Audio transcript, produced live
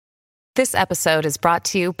This episode is brought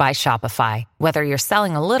to you by Shopify. Whether you're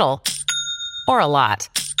selling a little or a lot,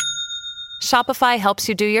 Shopify helps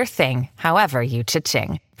you do your thing, however you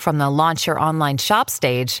cha-ching. From the launch your online shop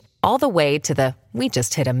stage, all the way to the we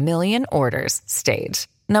just hit 1 million orders stage.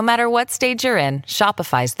 No matter what stage you're in,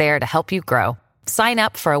 Shopify's there to help you grow. Sign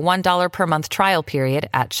up for a $1 per month trial period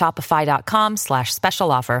at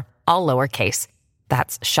shopify.com/special offer, all lowercase.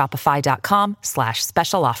 That's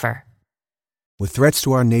shopify.com/special offer. With threats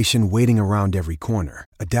to our nation waiting around every corner,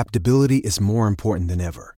 adaptability is more important than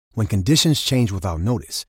ever. When conditions change without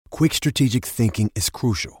notice, quick strategic thinking is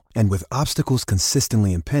crucial. And with obstacles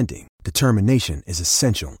consistently impending, determination is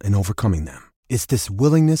essential in overcoming them. It's this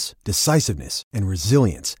willingness, decisiveness, and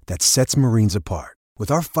resilience that sets Marines apart. With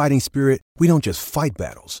our fighting spirit, we don't just fight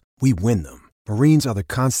battles, we win them. Marines are the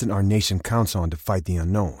constant our nation counts on to fight the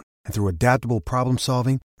unknown. And through adaptable problem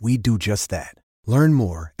solving, we do just that. Learn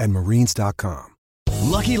more at marines.com.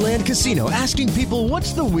 Lucky Land Casino, asking people,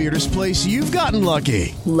 what's the weirdest place you've gotten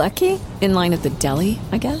lucky? Lucky? In line at the deli,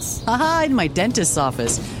 I guess? Aha, in my dentist's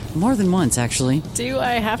office. More than once, actually. Do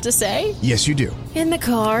I have to say? Yes, you do. In the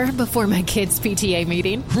car before my kids' PTA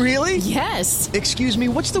meeting. Really? Yes. Excuse me,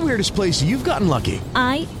 what's the weirdest place you've gotten lucky?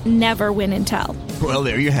 I never win and tell. Well,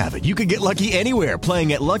 there you have it. You can get lucky anywhere,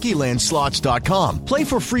 playing at LuckyLandSlots.com. Play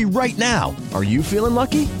for free right now. Are you feeling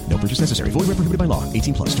lucky? No purchase necessary. Void where prohibited by law.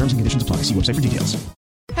 18+. Terms and conditions apply. See website for details.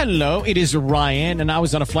 Hello, it is Ryan, and I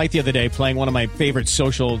was on a flight the other day playing one of my favorite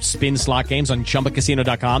social spin slot games on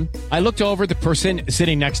ChumbaCasino.com. I looked over at the person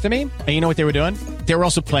sitting next to me, and you know what they were doing? They were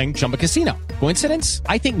also playing Chumba Casino. Coincidence?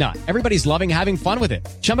 I think not. Everybody's loving having fun with it.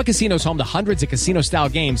 Chumba Casino is home to hundreds of casino-style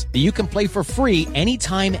games that you can play for free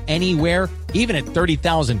anytime, anywhere, even at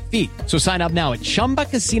 30,000 feet. So sign up now at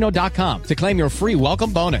ChumbaCasino.com to claim your free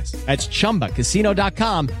welcome bonus. That's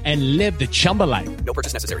ChumbaCasino.com and live the Chumba life. No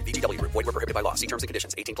purchase necessary. VGW. Void where prohibited by law. See terms and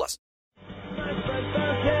conditions. 18+.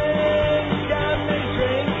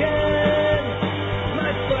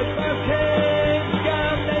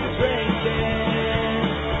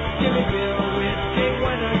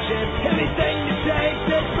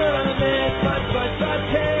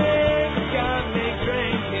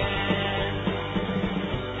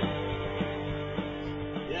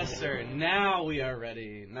 Yes, sir. Now we are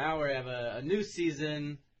ready. Now we have a new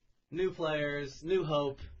season, new players, new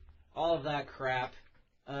hope, all of that crap.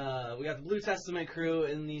 We got the Blue Testament crew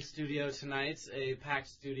in the studio tonight, a packed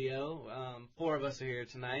studio. 4 of us are here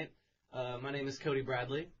tonight. My name is Cody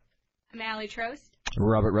Bradley. I'm Allie Trost.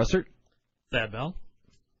 Robert Russert. Thad Bell.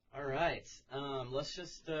 All right. Let's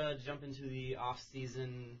just jump into the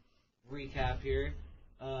off-season recap here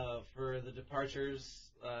for the departures.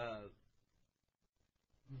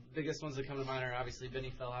 Biggest ones that come to mind are obviously Benny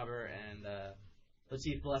Feilhaber and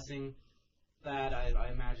Latif Blessing. Thad, I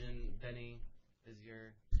imagine Benny is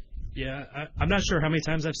your... Yeah, I'm not sure how many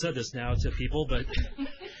times I've said this now to people, but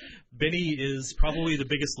Benny is probably the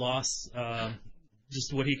biggest loss.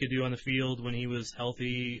 Just what he could do on the field when he was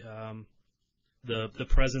healthy, the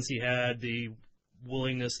presence he had, the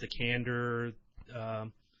willingness, the candor,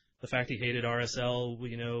 the fact he hated RSL,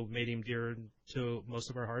 made him dear to most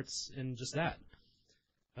of our hearts, and just that.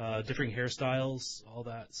 Different hairstyles, all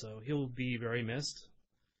that. So he'll be very missed.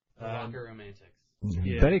 Rocker romantics.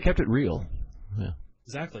 Yeah. Benny kept it real. Yeah.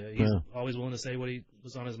 Exactly. He's always willing to say what he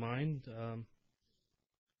was on his mind,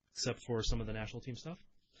 except for some of the national team stuff.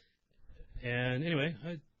 And anyway,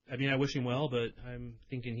 I wish him well, but I'm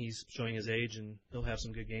thinking he's showing his age, and he'll have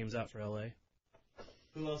some good games out for LA.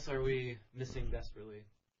 Who else are we missing desperately?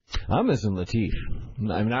 I'm missing Latif.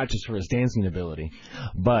 Not just for his dancing ability,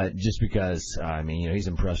 but just because, he's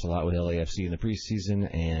impressed a lot with LAFC in the preseason,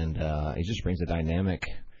 and he just brings a dynamic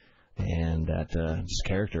and that just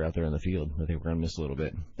character out there in the field that I think we're going to miss a little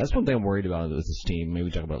bit. That's one thing I'm worried about with this team. Maybe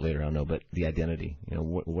we talk about it later, I don't know, but the identity.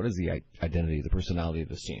 What is the identity, the personality of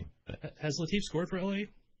this team? Has Latif scored for LA?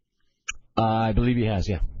 I believe he has,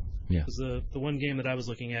 yeah. Yeah. Because the one game that I was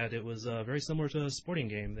looking at, it was very similar to a Sporting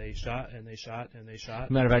game. They shot and they shot and they shot.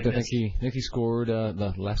 Matter of fact, I think he scored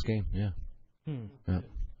the last game. Yeah. Yeah,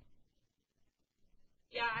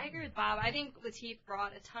 I agree with Bob. I think Latif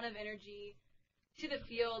brought a ton of energy to the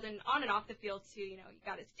field and on and off the field too. You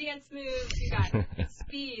got his dance moves, you got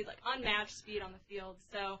speed, like unmatched speed on the field.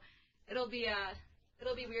 So it'll be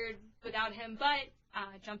weird without him. But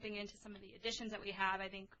jumping into some of the additions that we have, I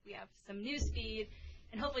think we have some new speed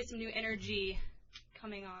and hopefully some new energy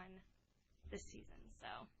coming on this season.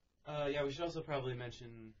 So we should also probably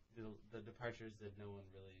mention the departures that no one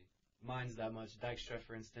really minds that much. Dijkstra,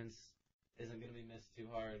 for instance, isn't going to be missed too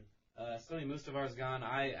hard. Sony Mustavar's gone.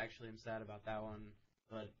 I actually am sad about that one,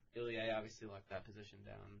 but Ilya obviously locked that position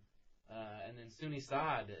down. And then Suni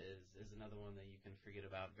Saad is another one that you can forget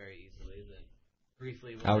about very easily. That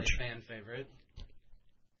briefly was Ouch. a fan favorite.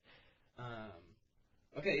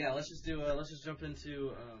 Okay, yeah, let's just jump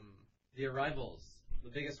into the arrivals, the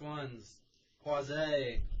biggest ones: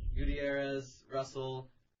 Quase, Gutierrez, Russell,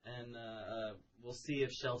 and we'll see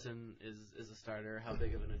if Shelton is a starter, how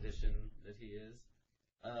big of an addition that he is.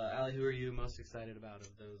 Allie, who are you most excited about of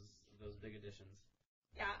those big additions?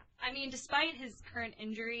 Yeah, I mean, despite his current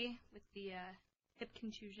injury with the hip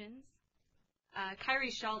contusions,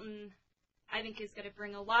 Kyrie Shelton, I think, is going to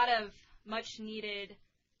bring a lot of much-needed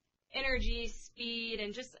energy, speed,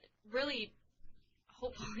 and just really,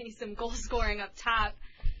 hopefully, some goal scoring up top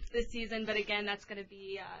this season. But again, that's going to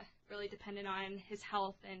be really dependent on his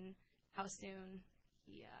health and how soon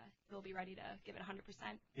he'll be ready to give it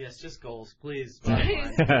 100%. Yes, just goals, please.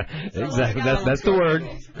 Exactly. That's the word.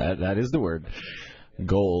 That is the word.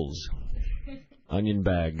 Goals. Onion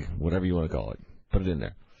bag, whatever you want to call it. Put it in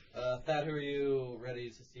there. Thad, who are you ready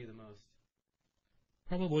to see the most?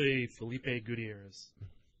 Probably Felipe Gutierrez.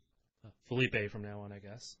 Felipe from now on, I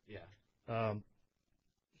guess. Yeah.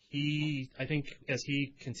 I think as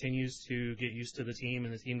he continues to get used to the team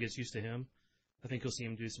and the team gets used to him, I think you'll see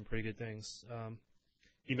him do some pretty good things.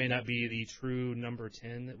 He may not be the true number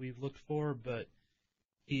 10 that we've looked for, but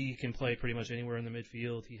he can play pretty much anywhere in the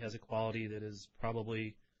midfield. He has a quality that is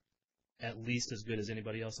probably at least as good as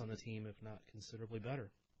anybody else on the team, if not considerably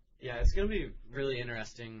better. Yeah, it's going to be really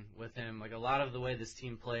interesting with him. Like, a lot of the way this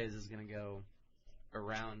team plays is going to go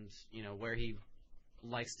around, where he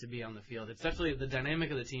likes to be on the field. It's definitely, the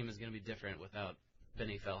dynamic of the team is going to be different without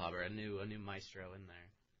Benny Feilhaber, a new maestro in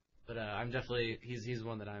there. But I'm definitely, he's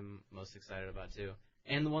one that I'm most excited about too.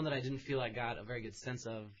 And the one that I didn't feel I got a very good sense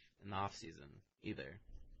of in the off season either.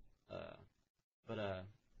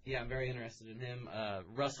 Yeah, I'm very interested in him.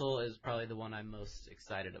 Russell is probably the one I'm most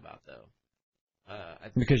excited about, though.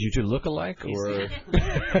 Because you two look alike, or you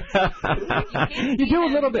do a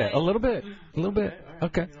little bit.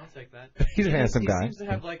 Okay. I'll take that. He's a handsome guy. He seems to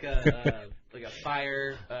have like a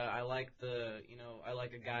fire. I like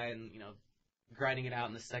a guy and grinding it out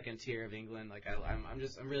in the second tier of England. Like I'm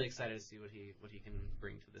really excited to see what he can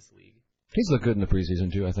bring to this league. He's looked good in the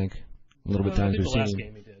preseason too, I think. A little bit times we've seen him. The last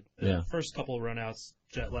game he did. The first couple of runouts,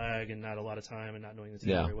 jet lag and not a lot of time and not knowing the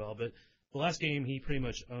team very well. But the last game he pretty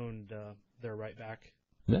much owned their right back.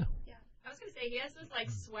 Yeah. Yeah. I was gonna say he has this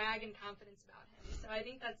swag and confidence about him. So I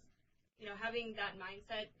think that's having that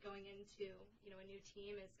mindset going into a new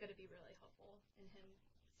team is going to be really helpful in him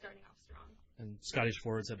starting off strong. And Scottish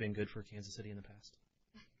forwards have been good for Kansas City in the past.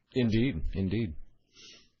 Indeed.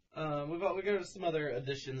 We've got some other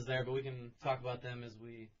additions there, but we can talk about them as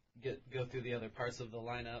we go through the other parts of the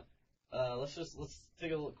lineup. Let's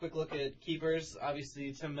take a quick look at keepers.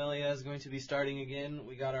 Obviously, Tim Melia is going to be starting again.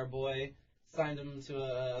 We got our boy, signed him to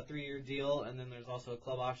a 3-year deal, and then there's also a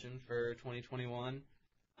club option for 2021.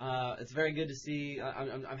 It's very good to see.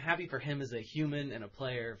 I'm happy for him as a human and a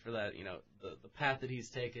player for that. The path that he's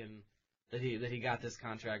taken, that he got this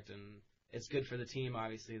contract, and it's good for the team.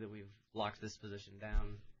 Obviously, that we've locked this position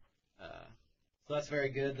down. So that's very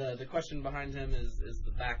good. The question behind him is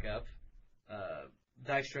the backup.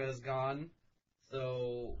 Dijkstra is gone,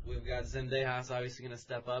 so we've got Zendejas obviously going to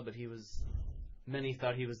step up, but many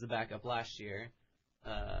thought he was the backup last year.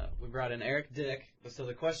 We brought in Eric Dick, so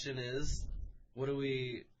the question is,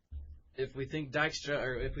 if we think Dijkstra,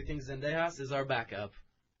 or if we think Zendejas is our backup,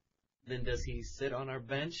 then does he sit on our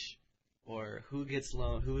bench, or who gets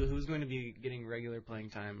loan? Who's going to be getting regular playing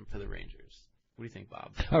time for the Rangers? What do you think,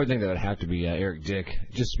 Bob? I would think that would have to be Eric Dick,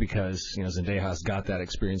 just because Zendejas got that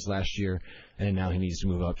experience last year, and now he needs to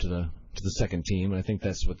move up to the second team, and I think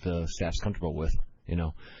that's what the staff's comfortable with.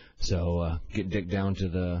 So get Dick down to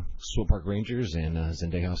the Swope Park Rangers and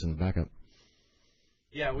Zendejas in the backup.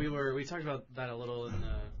 Yeah, we talked about that a little in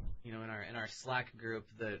the in our Slack group,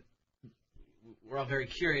 that we're all very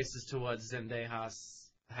curious as to what Zendejas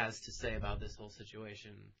has to say about this whole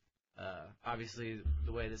situation. Obviously,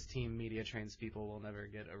 the way this team media trains people, we'll never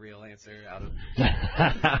get a real answer out of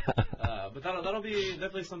but that'll be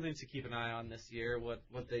definitely something to keep an eye on this year, what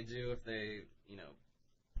they do, if they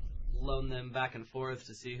loan them back and forth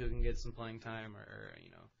to see who can get some playing time, or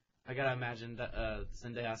I gotta imagine that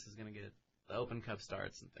Zendejas is gonna get the Open Cup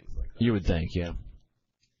starts and things like that. You would think, yeah.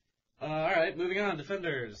 All right, moving on.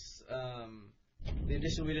 Defenders. The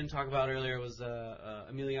addition we didn't talk about earlier was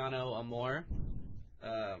Emiliano Amor.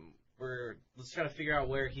 Let's try to figure out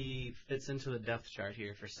where he fits into the depth chart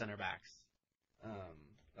here for center backs.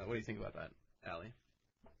 What do you think about that, Allie?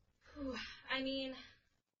 I mean,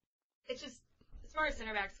 it's just, as far as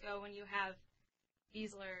center backs go, when you have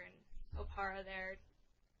Beasler and Opara there,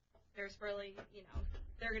 there's really,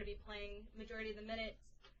 they're going to be playing majority of the minutes.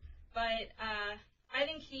 But I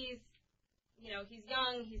think he's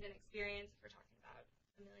young, he's inexperienced. We're talking about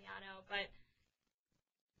Emiliano, but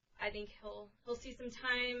I think he'll see some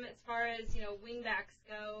time as far as wingbacks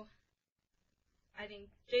go. I think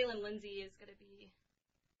Jalen Lindsey is going to be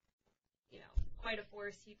quite a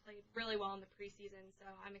force. He played really well in the preseason, so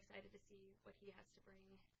I'm excited to see what he has to bring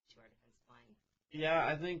to our defensive line. Yeah,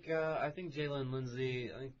 I think Jalen Lindsey.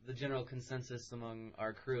 I think the general consensus among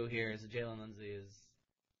our crew here is that Jalen Lindsey is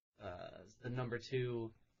the number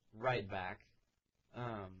 2 right back.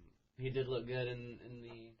 He did look good in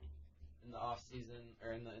the off season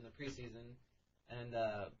or in the preseason, and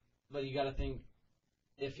but you got to think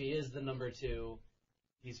if he is the number 2,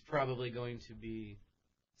 he's probably going to be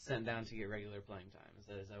sent down to get regular playing time. Is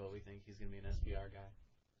that what we think? He's going to be an SBR guy?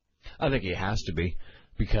 I think he has to be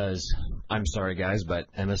because, I'm sorry, guys,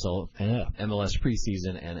 but MLS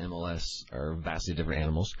preseason and MLS are vastly different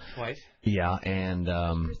animals. Quite. Yeah, and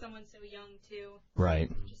for someone so young, too.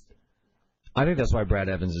 Right. I think that's why Brad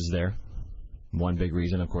Evans is there. One big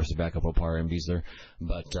reason, of course, the backup Opar and Beasler.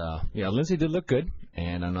 But, Lindsey did look good,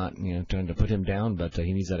 and I'm not trying to put him down, but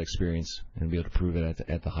he needs that experience and be able to prove it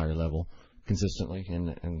at the higher level consistently,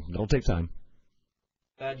 and it'll take time.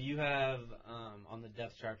 Thad, you have on the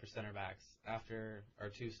depth chart for center backs, after our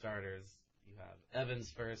 2 starters, you have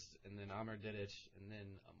Evans first, and then Amr Didic, and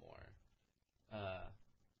then Amor.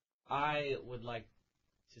 I would like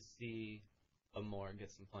to see Amor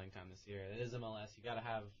get some playing time this year. It is MLS. You got to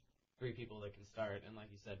have 3 people that can start, and like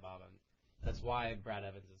you said, Bob, that's why Brad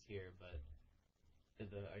Evans is here. But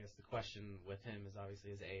I guess the question with him is obviously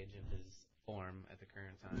his age and his form at the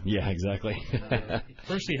current time. Yeah, exactly.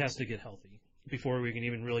 First, he has to get healthy before we can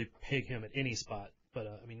even really peg him at any spot. But,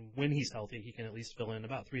 when he's healthy, he can at least fill in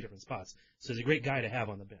about 3 different spots. So he's a great guy to have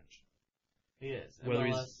on the bench. He is. Whether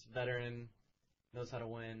MLS veteran, knows how to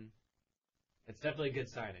win. It's definitely a good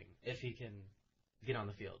signing if he can get on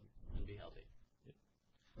the field and be healthy.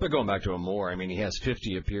 But going back to Amor, he has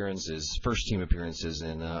 50 appearances, first-team appearances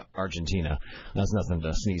in Argentina. That's nothing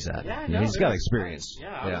to sneeze at. Yeah, he's got experience.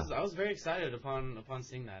 I was very excited upon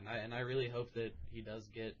seeing that, and I really hope that he does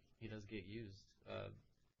get used.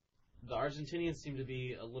 The Argentinians seem to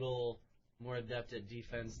be a little more adept at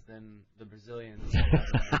defense than the Brazilians.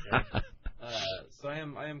 So I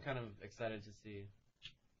am kind of excited to see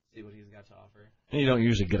what he's got to offer. And you don't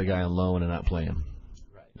usually get a guy on loan and not play him.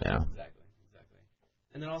 Right. Yeah. Exactly.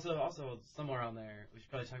 And then also somewhere on there, we should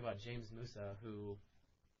probably talk about James Musa, who,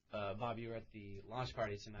 Bob, you were at the launch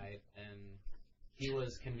party tonight, and he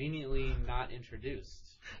was conveniently not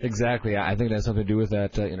introduced. Exactly. I think that has something to do with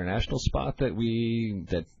that international spot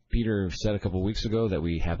that Peter said a couple of weeks ago that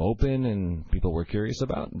we have open and people were curious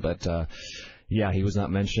about. But, he was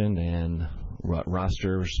not mentioned, and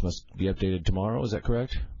rosters must be updated tomorrow. Is that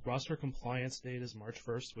correct? Roster compliance date is March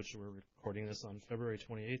 1st, which we're recording this on February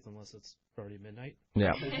 28th, unless it's already midnight.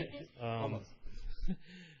 Yeah. Almost.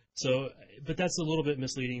 So, but that's a little bit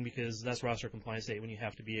misleading because that's roster compliance date when you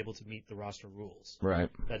have to be able to meet the roster rules. Right.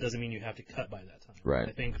 That doesn't mean you have to cut by that time. Right.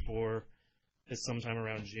 I think it's sometime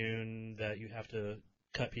around June that you have to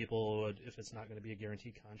cut people if it's not going to be a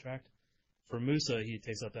guaranteed contract. For Musa, he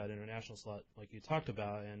takes up that international slot like you talked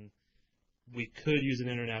about, and we could use an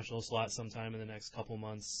international slot sometime in the next couple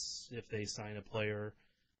months if they sign a player,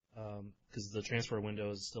 because the transfer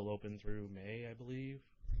window is still open through May, I believe.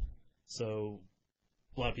 So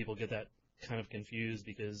a lot of people get that kind of confused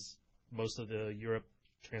because most of the Europe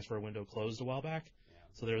transfer window closed a while back. Yeah.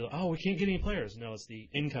 So they're like, we can't get any players. No, it's the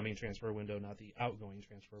incoming transfer window, not the outgoing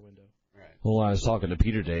transfer window. Right. Well, I was talking to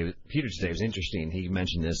Peter today. Peter today was interesting. He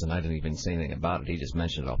mentioned this, and I didn't even say anything about it. He just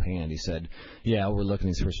mentioned it offhand. He said, we're looking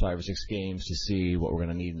these first 5 or 6 games to see what we're going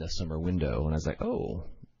to need in the summer window. And I was like,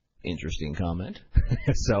 interesting comment.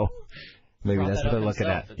 So maybe that's what they're looking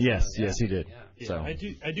at. Yes, he did. Yeah, so I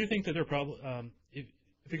do think that they're probably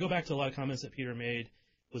if we go back to a lot of comments that Peter made,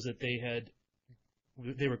 was that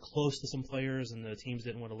they were close to some players and the teams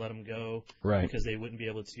didn't want to let them go because they wouldn't be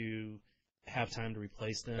able to have time to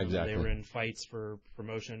replace them. Exactly. They were in fights for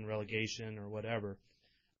promotion, relegation, or whatever.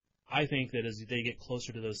 I think that as they get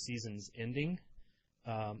closer to those seasons ending,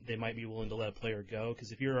 they might be willing to let a player go,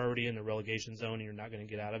 because if you're already in the relegation zone and you're not going to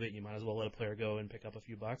get out of it, you might as well let a player go and pick up a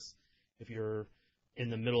few bucks. If you're in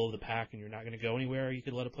the middle of the pack and you're not going to go anywhere, you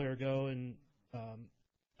could let a player go and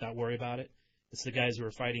not worry about it. It's the guys who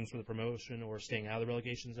are fighting for the promotion or staying out of the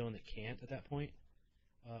relegation zone that can't at that point,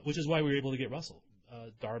 which is why we were able to get Russell.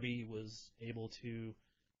 Derby was able to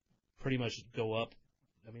pretty much go up.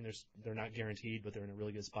 I mean, they're not guaranteed, but they're in a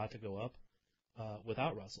really good spot to go up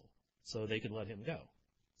without Russell, so they could let him go.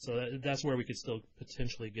 So that's where we could still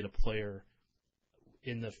potentially get a player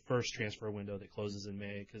in the first transfer window that closes in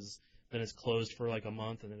May, because then it's closed for like a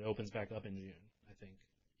month and then it opens back up in June, I think.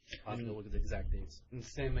 I'll have to look at the exact dates. And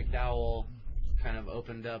Sam McDowell kind of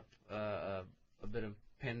opened up a bit of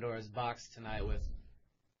Pandora's box tonight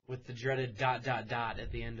with the dreaded ... at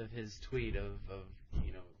the end of his tweet of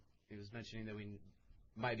he was mentioning that we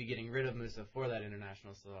might be getting rid of Musa for that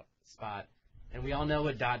international spot. And we all know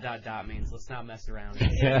what ... means. Let's not mess around.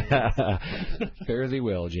 Fare thee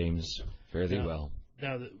well, James. Fare thee well.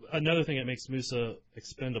 Now, another thing that makes Musa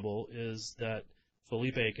expendable is that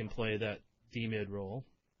Felipe can play that D-mid role.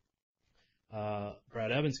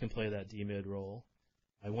 Brad Evans can play that D-mid role.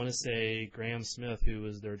 I want to say Graham Smith, who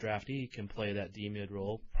was their draftee, can play that D-mid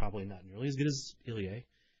role. Probably not nearly as good as Ilie.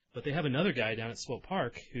 But they have another guy down at Swope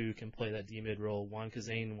Park who can play that D-mid role, Juan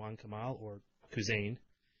Kamal, or Kuzain,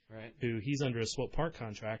 right? Who he's under a Swope Park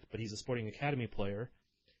contract, but he's a Sporting Academy player.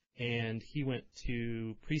 And he went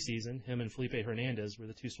to preseason. Him and Felipe Hernandez were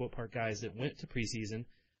the two Swope Park guys that went to preseason,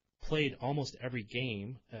 played almost every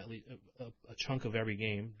game, at least a chunk of every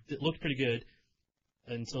game. It looked pretty good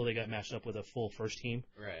until they got matched up with a full first team.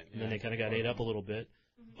 Right. And then they kind of got ate up a little bit.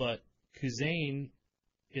 But Kuzain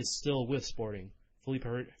is still with Sporting. Felipe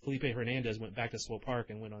Hernandez went back to Swope Park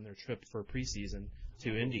and went on their trip for preseason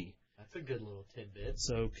to Indy. That's a good little tidbit.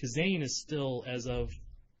 So Kuzain is still, as of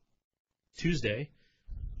Tuesday,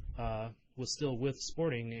 was still with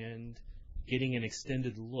Sporting and getting an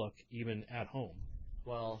extended look even at home.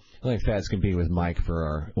 Well, I think Fats competing with Mike for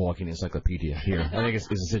our walking encyclopedia here. I think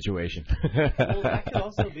it's a situation. Well, that could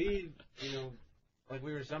also be, like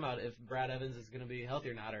we were talking about, if Brad Evans is going to be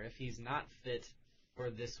healthy or not, or if he's not fit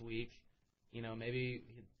for this week, maybe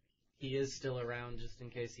he is still around just in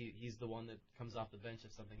case he's the one that comes off the bench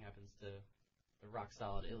if something happens to the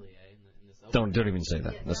rock-solid Ilie in this opening. Don't even say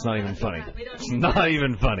that. That's not even funny. It's not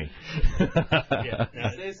even funny. Yeah, he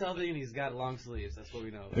stays healthy and he's got long sleeves. That's what we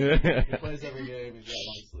know. He plays every game. He's got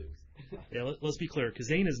long sleeves. Yeah, let's be clear.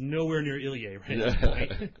 Kuzain is nowhere near Ilie right now.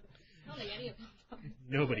 Right? I don't think any of them are.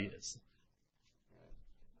 Nobody is.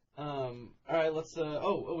 All right, let's.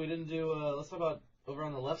 We didn't do. Let's talk about over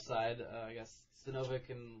on the left side. I guess Sinovic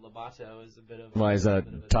and Lobato is a bit of. Why is that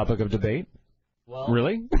a topic of debate? Well,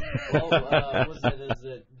 really? Is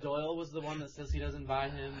it Doyle was the one that says he doesn't buy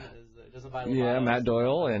him? Doesn't buy Lobato? Yeah, Matt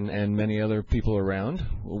Doyle and many other people around.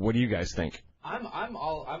 What do you guys think? I'm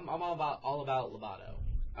all about Lobato.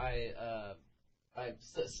 I'm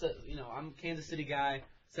a Kansas City guy.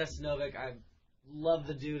 Seth Sinovic, I love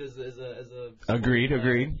the dude as a Agreed.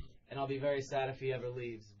 And I'll be very sad if he ever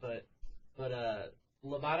leaves. But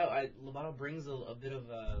Lobato brings a bit of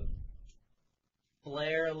a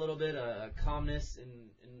flair, a little bit, a calmness, and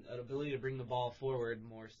an ability to bring the ball forward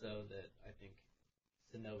more so that I think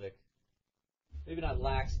Sinovic maybe not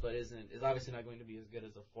lacks, but is obviously not going to be as good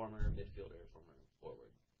as a former midfielder, former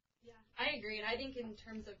forward. Yeah, I agree, and I think in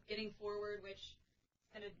terms of getting forward, which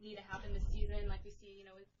kind of need to happen this season, like we see,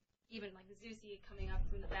 with even like Zusi coming up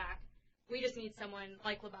from the back, we just need someone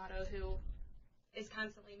like Lobato who is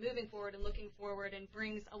constantly moving forward and looking forward and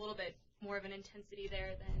brings a little bit more of an intensity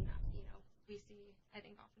there than we see, I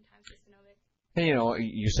think, oftentimes with Sinovic. And,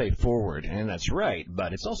 you say forward, and that's right,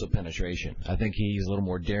 but it's also penetration. I think he's a little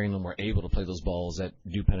more daring, a little more able to play those balls that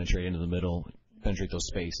do penetrate into the middle, penetrate those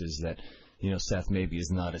spaces that, Seth maybe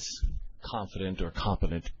is not as confident or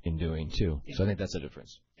competent in doing, too. So I think that's a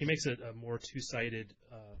difference. He makes it a more two-sided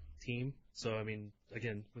team. So,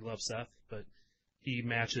 again, we love Seth, but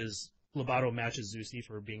Lobato matches Zusi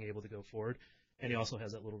for being able to go forward. And he also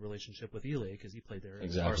has that little relationship with Ilie because he played there at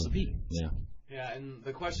RSP. Yeah. Yeah, and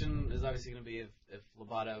the question is obviously going to be if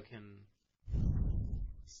Lobato can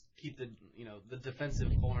keep the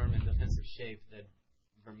defensive form and defensive shape that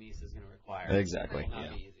Vermees is going to require. Exactly. It will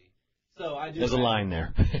not be easy. So I do. There's a line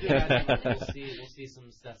there. We'll see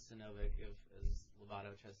some Seth Sinovic as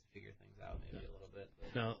Lobato tries to figure things out maybe a little bit.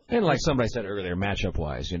 No. And like somebody said earlier,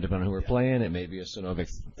 matchup-wise, depending on who we're playing, it may be a Sinovic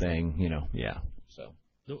thing. So.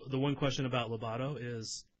 The one question about Lobato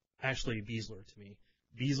is actually Beasler to me.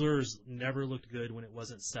 Beasler's never looked good when it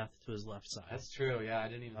wasn't Seth to his left side. That's true, yeah. I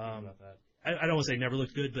didn't even think about that. I don't want to say never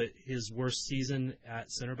looked good, but his worst season at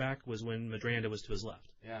center back was when Madranda was to his left.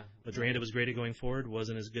 Yeah. Madranda was great at going forward,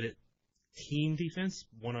 wasn't as good at team defense.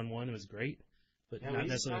 One-on-one, it was great, but not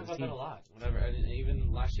necessarily as a team. We talk about that a lot. And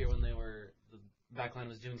even last year when the back line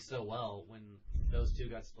was doing so well, when those two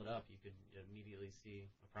got split up, you could immediately see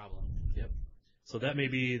a problem. Yep. So that may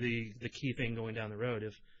be the key thing going down the road.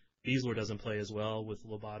 If Beasler doesn't play as well with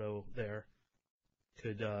Lobato there,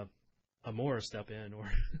 could Amora step in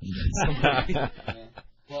or somebody?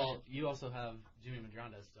 Well, you also have Jimmy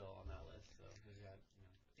Madranda still on that list. So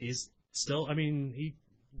he's still. I mean,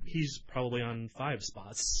 he's probably on 5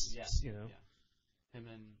 spots. Yeah. You know. Yeah. Him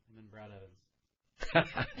and Brad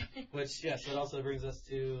Evans. Which, yes, that also brings us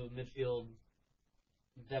to midfield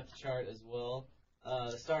depth chart as well.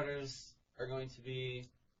 The starters are going to be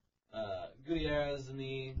Gutierrez in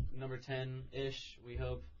the number 10-ish, we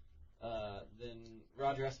hope. Then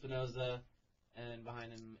Roger Espinoza, and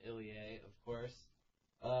behind him, Ilie, of course.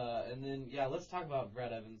 And then, yeah, let's talk about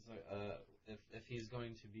Brad Evans, if he's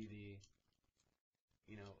going to be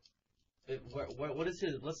what is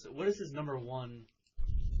his number one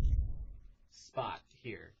spot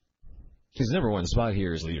here? His number one spot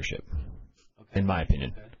here is leadership, in my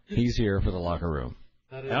opinion. Okay. He's here for the locker room.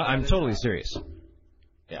 I'm totally serious.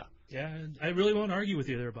 Yeah. Yeah, I really won't argue with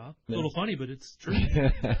you there, Bob. A little funny, but it's true.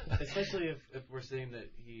 Especially if we're seeing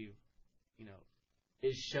that he,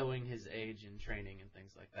 is showing his age in training and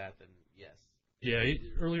things like that, then yes. Yeah,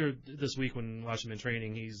 earlier this week when watching him in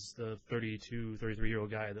training, he's the 32, 33-year-old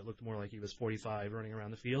guy that looked more like he was 45 running around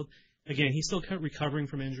the field. Again, he's still recovering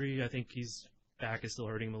from injury. I think his back is still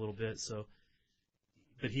hurting him a little bit.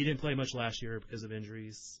 But he didn't play much last year because of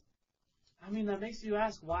injuries. I mean, that makes you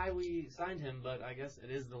ask why we signed him, but I guess it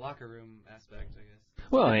is the locker room aspect, I guess.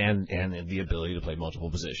 Well, and the ability to play multiple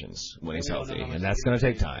positions when he's healthy, and that's going to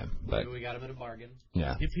take time. But we got him at a bargain.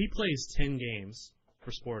 Yeah. If he plays 10 games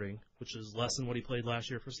for Sporting, which is less than what he played last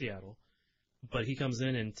year for Seattle, but he comes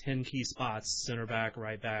in 10 key spots, center back,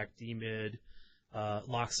 right back, D-mid,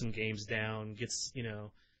 locks some games down, gets,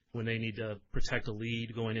 when they need to protect a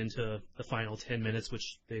lead going into the final 10 minutes,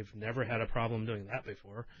 which they've never had a problem doing that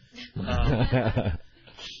before.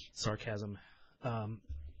 Sarcasm.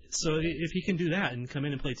 So if he can do that and come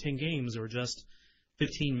in and play 10 games or just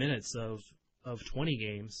 15 minutes of 20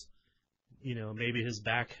 games, maybe his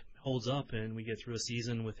back holds up and we get through a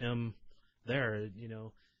season with him there.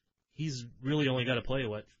 He's really only got to play,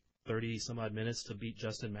 30-some-odd minutes to beat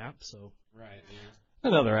Justin Mapp. So. Right, yeah.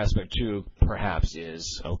 Another aspect, too, perhaps,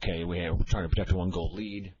 is, okay, we're trying to protect a 1-goal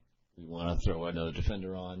lead. We want to throw another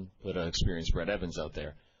defender on, put an experienced Brad Evans out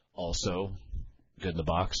there. Also, good in the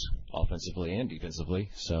box, offensively and defensively,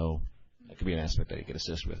 so that could be an aspect that he could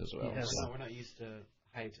assist with as well. Yes. So. We're not used to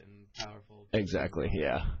height and powerful. Exactly,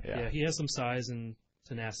 yeah. Yeah, he has some size and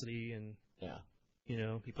tenacity, and,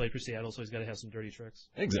 he played for Seattle, so he's got to have some dirty tricks.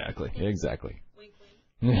 Exactly. Wink,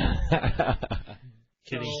 wink.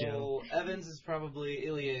 Kidding, so Evans is probably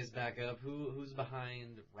Ilie's backup. Who's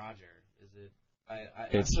behind Roger? Is it?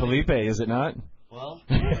 It's Felipe, is it not? Well,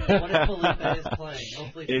 what if Felipe is playing?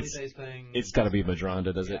 Hopefully Felipe is playing. It's got to be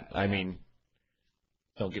Medranda, does it? I mean,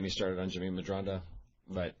 don't get me started on Jimmy Medranda,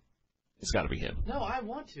 but it's got to be him. No, I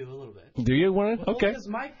want to a little bit. Do you want to? Well, okay. Because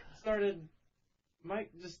Mike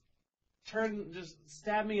just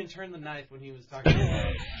stabbed me and turned the knife when he was talking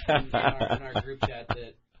about in our group chat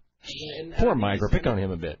that. Poor Mike, we're picking on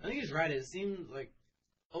him a bit. I think he's right. It seemed like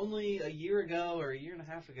only a year ago or a year and a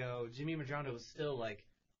half ago, Jimmy Medranda was still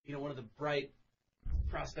one of the bright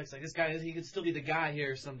prospects. Like this guy, he could still be the guy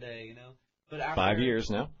here someday, But after 5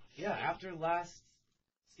 years now. Yeah, after last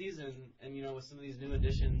season, and with some of these new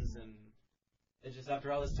additions, and it just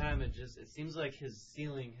after all this time, it seems like his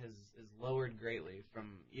ceiling is lowered greatly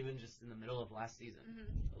from even just in the middle of last season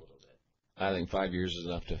a little bit. I think 5 years is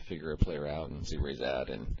enough to figure a player out and see where he's at.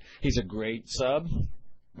 And he's a great sub,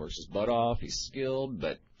 works his butt off, he's skilled,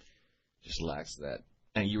 but just lacks that.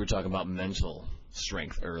 And you were talking about mental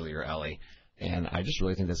strength earlier, Ali, and I just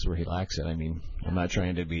really think that's where he lacks it. I mean, I'm not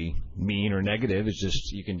trying to be mean or negative. It's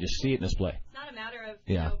just you can just see it in his play. It's not a matter of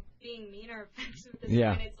being mean or offensive at this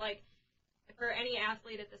point. It's like for any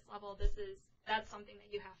athlete at this level, that's something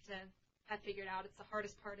that you have to have figured out. It's the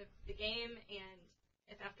hardest part of the game, and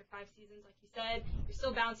if after 5 seasons, like you said, you're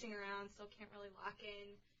still bouncing around, still can't really lock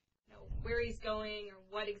in, where he's going or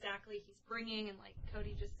what exactly he's bringing, and like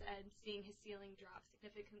Cody just said, seeing his ceiling drop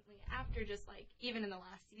significantly after just even in the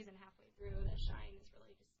last season, halfway through, that shine has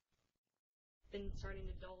really just been starting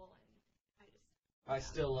to dull, and I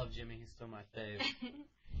still love Jimmy. He's still my fave.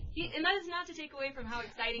 And that is not to take away from how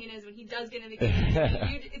exciting it is when he does get in the game.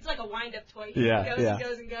 It's like a wind-up toy. He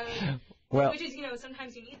goes and goes. Well, which is,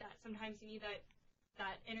 sometimes you need that. Sometimes you need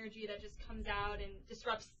that energy that just comes out and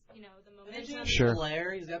disrupts, the momentum. Sure.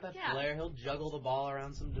 Flair. He's got that flair. He'll juggle the ball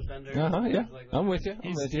around some defenders. Yeah. Like I'm with you.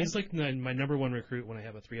 He's like my number one recruit when I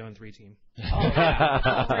have a 3-on-3 team. Oh,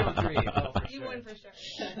 yeah. 3-on-3. Oh, for you won for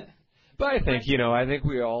sure. But I think, I think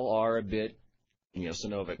we all are a bit,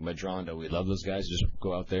 Sinovic, Medranda. We love those guys. Just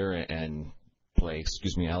go out there and play,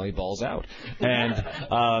 alley balls out.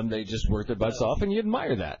 And they just work their butts off, and you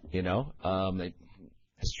admire that, They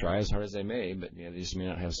just try as hard as they may, but they just may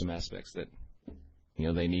not have some aspects that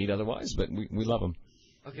they need otherwise. But we love them.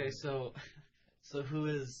 Okay, so who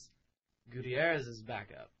is Gutierrez's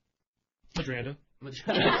backup? Madranda. He's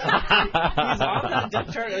on that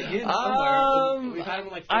depth chart again somewhere. We've had him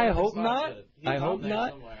like I hope not. I hope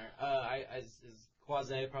not. Somewhere. Is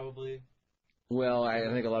Quasi probably? Well, I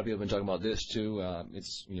think a lot of people have been talking about this too.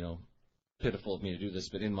 It's pitiful of me to do this,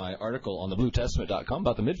 but in my article on thebluetestament.com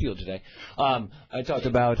about the midfield today, I talked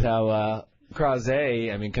about how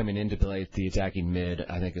Croze, coming in to play the attacking mid,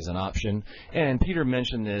 I think is an option. And Peter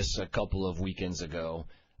mentioned this a couple of weekends ago,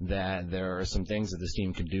 that there are some things that this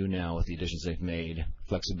team can do now with the additions they've made,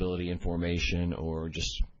 flexibility in formation or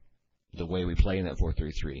just the way we play in that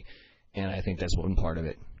 4-3-3. And I think that's one part of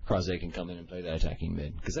it. Croze can come in and play that attacking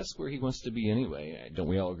mid, because that's where he wants to be anyway. Don't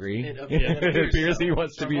we all agree? It appears he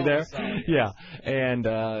wants to be there. Yeah, and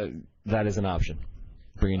that is an option,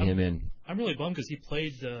 bringing him in. I'm really bummed because he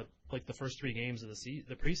played the first 3 games of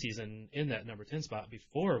the preseason in that number 10 spot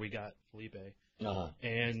before we got Felipe.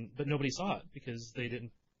 But nobody saw it because they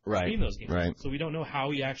didn't stream those games. Right. So we don't know how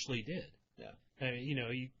he actually did. Yeah.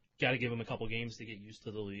 You got to give him a couple games to get used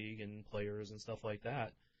to the league and players and stuff like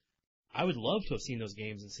that. I would love to have seen those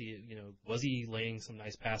games and see, was he laying some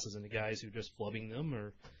nice passes into guys who were just flubbing them,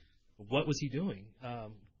 or what was he doing?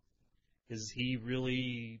 Is he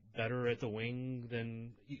really better at the wing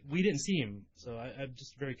than we didn't see him? So I'm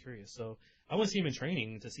just very curious. So I want to see him in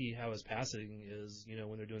training to see how his passing is,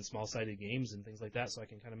 when they're doing small-sided games and things like that, so I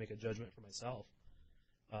can kind of make a judgment for myself.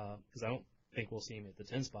 Because I don't think we'll see him at the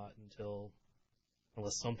 10 spot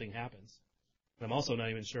unless something happens. And I'm also not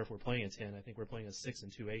even sure if we're playing a 10. I think we're playing a 6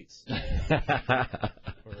 and 2/8,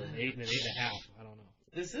 or an 8 and an 8.5. I don't know.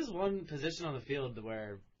 This is one position on the field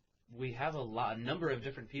where we have a number of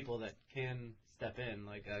different people that can step in.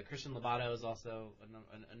 Like Christian Lobato is also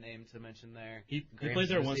a name to mention there. He played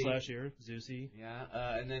there once last year. Zusi. Yeah,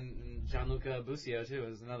 and then Gianluca Busio too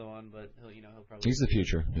is another one, but he'll probably. He's the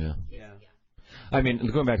future. Yeah. Yeah.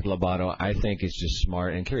 Going back to Lobato, I think it's just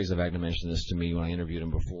smart, and Kerry Zavagna mentioned this to me when I interviewed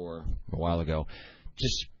him before, a while ago,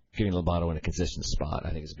 just getting Lobato in a consistent spot,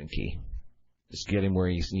 I think has been key. Just get him where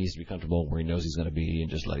he needs to be comfortable, where he knows he's going to be, and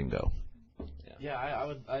just let him go. Yeah,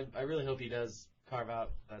 I really hope he does carve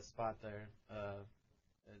out that spot there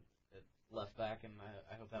at left back, and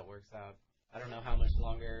I hope that works out. I don't know how much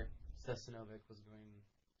longer Sestanovic was going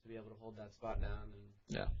to be able to hold that spot down.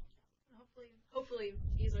 Yeah. Hopefully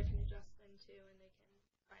Giesler can adjust then too, and they can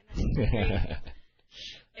find that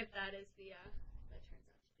if that is that turns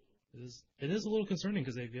out to be. It is a little concerning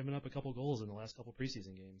because they've given up a couple goals in the last couple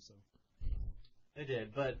preseason games. So they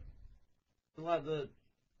did, but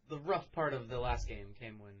the rough part of the last game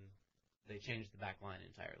came when they changed the back line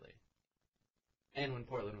entirely, and when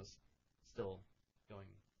Portland was still going.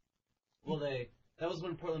 Well, that was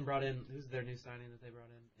when Portland brought in who's their new signing that they brought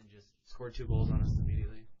in and just scored 2 goals on us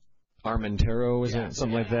immediately. Armentero, is it?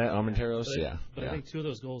 Something like that? Armenteros? But I think 2 of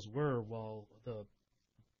those goals were while the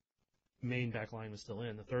main back line was still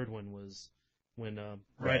in. The third one was when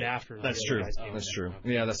right after. That's true. That's true.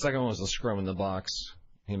 Yeah, the second one was the scrum in the box.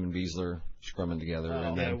 Him and Giesler scrumming together.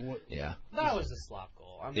 And then, That was a slop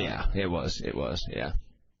goal. It was. Yeah.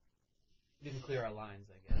 Didn't clear our lines,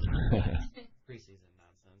 I guess. Preseason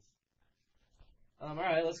nonsense. All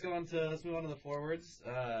right, let's move on to the forwards.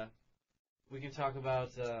 We can talk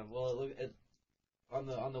about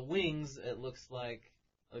on the wings. It looks like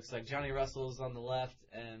Johnny Russell's on the left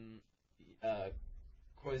and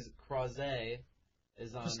Croze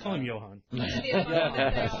is on. Just call him Johan. We'll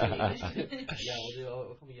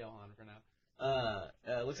call him Johan for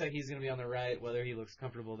now. Looks like he's going to be on the right, whether he looks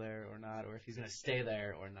comfortable there or not, or if he's going to stay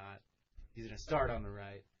there or not. He's going to start on the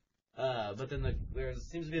right. But then there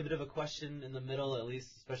seems to be a bit of a question in the middle, at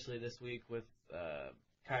least, especially this week with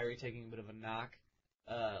Kyrie taking a bit of a knock.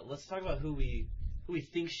 Let's talk about who we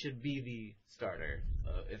think should be the starter.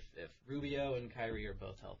 If Rubio and Kyrie are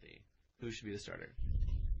both healthy, who should be the starter?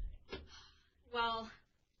 Well,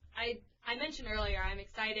 I mentioned earlier I'm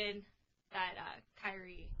excited that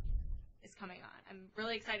Kyrie is coming on. I'm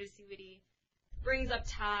really excited to see what he brings up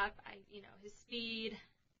top. His speed,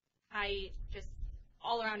 height, just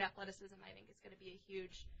all around athleticism. I think is going to be a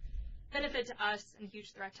huge benefit to us and a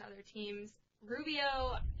huge threat to other teams.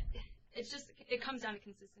 Rubio, it comes down to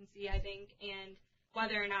consistency, I think, and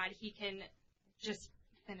whether or not he can just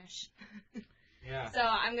finish. Yeah. So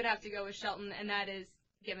I'm gonna have to go with Shelton, and that is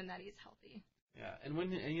given that he's healthy. Yeah, and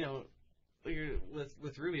when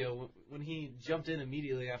with Rubio, when he jumped in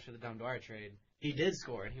immediately after the Dom-Dwyer trade, he did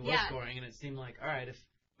score, and he was scoring, and it seemed like, all right, if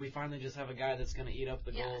we finally just have a guy that's going to eat up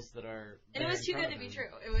the goals that are. And it was too good to be true.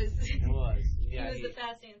 It was. Yeah, he was the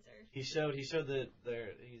fast answer. He showed that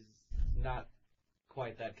he's not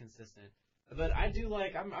quite that consistent. But I do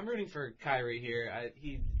like. I'm rooting for Kyrie here.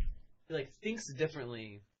 He thinks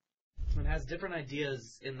differently and has different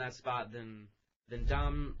ideas in that spot than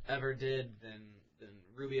Dom ever did, than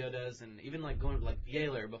Rubio does, and even going to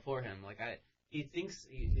Baylor before him. He thinks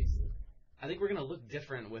I think we're gonna look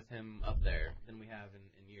different with him up there than we have in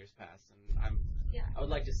years past, and I would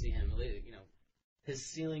like to see him. His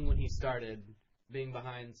ceiling when he started, being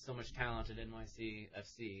behind so much talent at NYC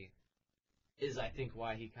FC, is I think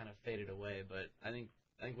why he kind of faded away. But I think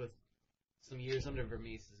with some years under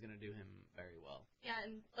Vermees is going to do him very well. Yeah,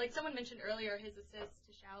 and someone mentioned earlier, his assist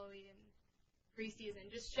to Shallowy in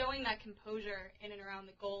preseason, just showing that composure in and around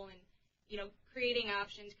the goal, and creating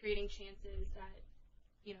options, creating chances that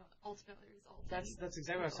ultimately result. That's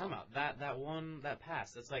exactly what I was talking about. That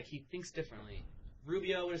pass. That's he thinks differently.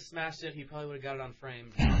 Rubio would have smashed it. He probably would have got it on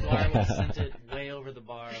frame. Dwyer would have sent it way over the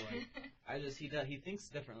bar. He thinks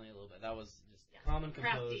differently a little bit. That was just calm and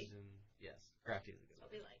composed. Crafty. And yes, crafty is a good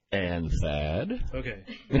word. And Thad. Okay.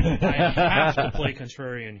 I have to play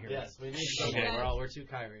contrarian here. Yes, we need to. Okay. We're too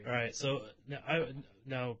Kyrie. All right. So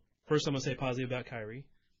now first I'm gonna say positive about Kyrie.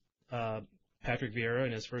 Patrick Vieira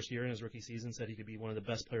in his first year in his rookie season said he could be one of the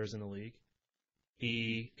best players in the league.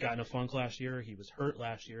 He got in a funk last year. He was hurt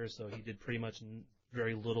last year, so he did pretty much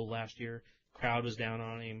very little last year. Crowd was down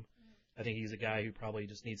on him. I think he's a guy who probably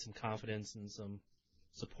just needs some confidence and some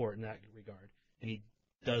support in that regard. And he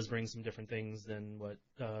does bring some different things than what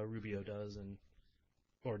Rubio does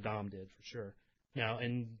or Dom did for sure. Now,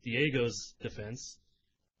 in Diego's defense,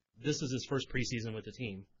 this is his first preseason with the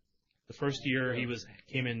team. The first year he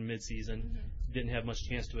came in midseason, didn't have much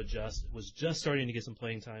chance to adjust, was just starting to get some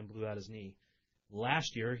playing time, blew out his knee.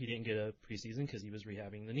 Last year he didn't get a preseason because he was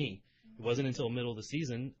rehabbing the knee. It wasn't until middle of the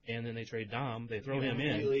season, and then they trade Dom. They throw him in.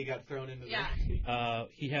 Immediately got thrown into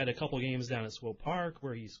he had a couple games down at Swope Park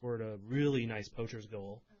where he scored a really nice poacher's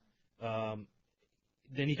goal.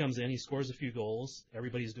 Then he comes in, he scores a few goals.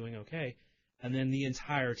 Everybody's doing okay, and then the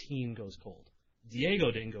entire team goes cold.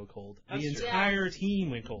 Diego didn't go cold. The entire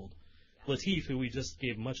team went cold. Latif, who we just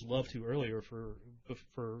gave much love to earlier for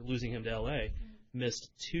losing him to L.A.,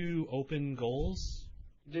 missed 2 open goals.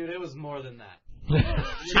 Dude, it was more than that.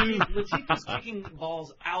 Latif was kicking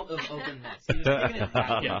balls out of open nets. He was kicking it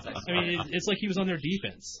backwards. I mean, it's like he was on their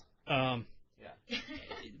defense.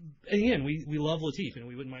 Again, we love Latif, and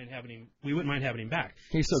we wouldn't mind having him back.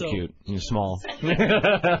 He's so cute. He's small. He's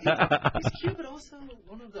cute, but also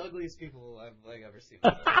one of the ugliest people I've ever seen.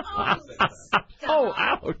 Oh,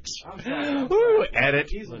 ouch! I'm sorry. Ooh, edit.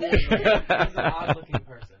 He's an odd-looking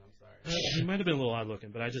person. I'm sorry. He might have been a little odd-looking,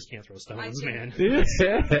 but I just can't throw stones, man.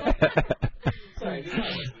 Sorry.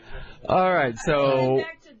 All right, so.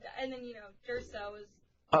 And then Durso was.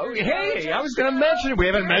 Oh, hey! I was going to mention it. We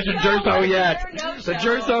haven't mentioned Durso yet. The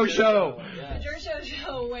Durso show. The Durso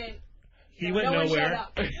show went. He went nowhere.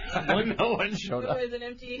 No one showed up. It was an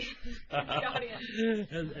empty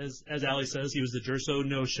audience. As Allie says, he was the Durso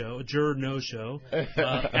no-show.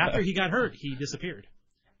 After he got hurt, he disappeared.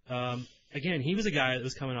 Again, he was a guy that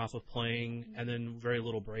was coming off of playing and then very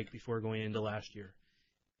little break before going into last year.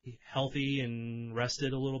 Healthy and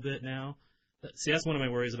rested a little bit now. See, that's one of my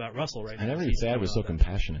worries about Russell right now. I never knew Thad was so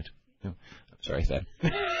compassionate. No. Sorry, Thad.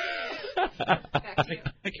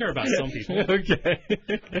 I care about some people. Okay.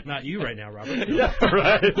 Not you right now, Robert. Yeah,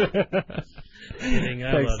 right. Kidding.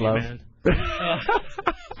 I Thanks, love you, man.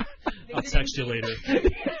 I'll text you later.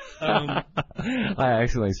 I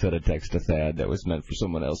accidentally sent a text to Thad that was meant for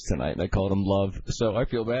someone else tonight, and I called him love, so I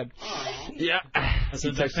feel bad. Yeah. I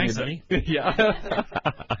said, thanks, honey. Yeah.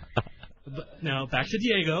 But now, back to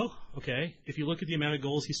Diego. Okay, if you look at the amount of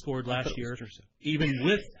goals he scored last year, even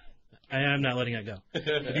with... I'm not letting that go.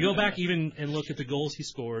 If you go back even and look at the goals he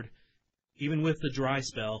scored, even with the dry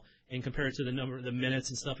spell, and compare it to the minutes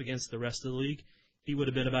and stuff against the rest of the league, he would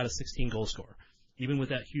have been about a 16-goal scorer, even with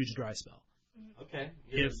that huge dry spell. Okay.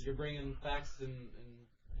 You're bringing facts and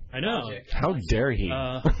I know. Logic. How dare he?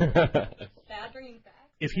 Bad bringing facts.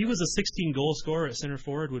 If he was a 16-goal scorer at center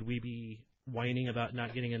forward, would we be whining about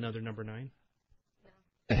not getting another number 9?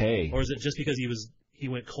 Hey. Or is it just because he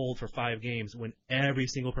went cold for 5 games when every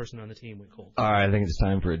single person on the team went cold? All right, I think it's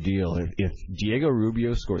time for a deal. If Diego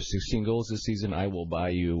Rubio scores 16 goals this season, I will buy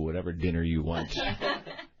you whatever dinner you want.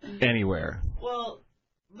 Anywhere. Well,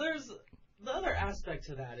 there's the other aspect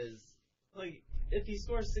to that is, if he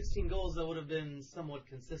scores 16 goals, that would have been somewhat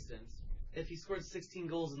consistent. If he scored 16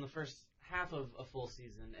 goals in the first half of a full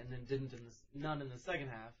season and then none in the second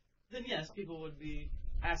half, then yes, people would be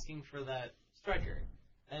asking for that striker.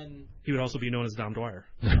 And he would also be known as Dom Dwyer.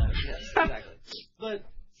 Yes, exactly. But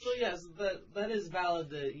so yes, that is valid.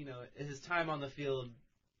 That his time on the field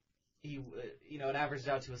it averaged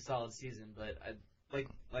out to a solid season. But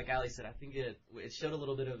like Ali said, I think it showed a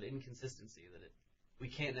little bit of inconsistency that we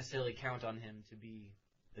can't necessarily count on him to be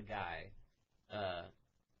the guy.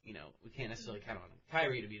 We can't necessarily count on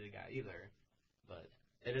Kyrie to be the guy either. But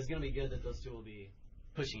it is going to be good that those two will be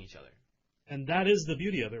pushing each other. And that is the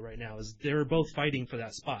beauty of it right now, is they're both fighting for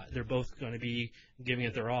that spot. They're both going to be giving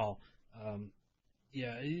it their all.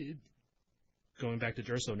 Going back to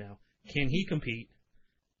Jerso now. Can he compete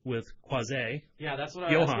with Quasi? Yeah, that's what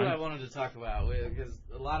I wanted to talk about, because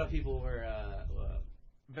a lot of people were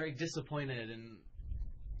very disappointed, and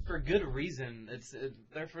for good reason.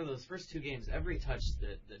 There for those first two games, every touch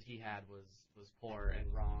that he had was poor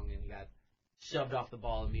and wrong, and he got shoved off the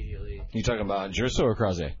ball immediately. You talking about Jerso or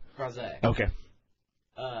Krause? Krause. Okay.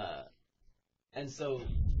 And so,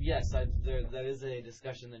 yes, that is a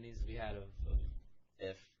discussion that needs to be had of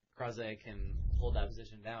if Krause can hold that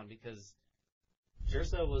position down, because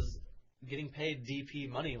Jerso was getting paid DP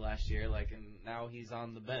money last year, and now he's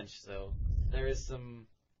on the bench. So there's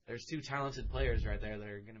two talented players right there that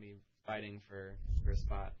are going to be fighting for a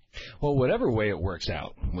spot. Well, whatever way it works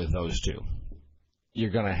out with those two,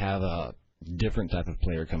 you're going to have a different type of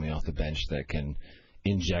player coming off the bench that can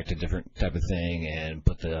inject a different type of thing and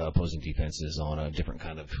put the opposing defenses on a different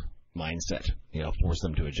kind of mindset, force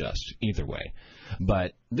them to adjust either way.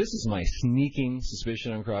 But this is my sneaking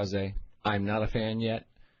suspicion on Krause. I'm not a fan yet,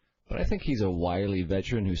 but I think he's a wily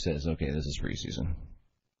veteran who says, okay, this is preseason.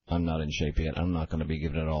 I'm not in shape yet. I'm not going to be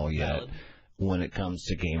giving it all yet. Valid. When it comes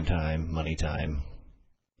to game time, money time,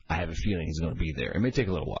 I have a feeling he's going to be there. It may take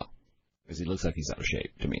a little while because he looks like he's out of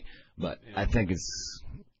shape to me. But I think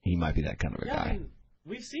he might be that kind of a guy. I mean,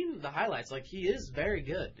 we've seen the highlights. He is very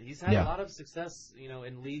good. He's had a lot of success,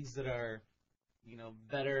 in leagues that are,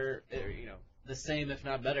 better, the same if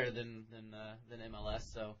not better than MLS.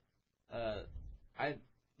 So,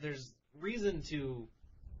 there's reason to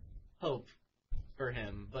hope for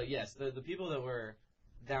him. But yes, the people that were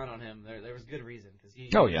down on him, there was good reason, because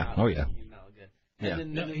he's not good. Yeah.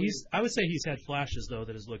 I would say he's had flashes though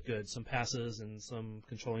that has looked good. Some passes and some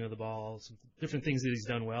controlling of the ball, some different things that he's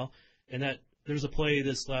done well. And that there's a play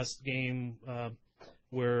this last game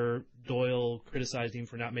where Doyle criticized him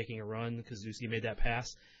for not making a run because Zusi made that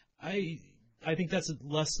pass. I think that's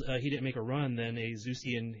less he didn't make a run than a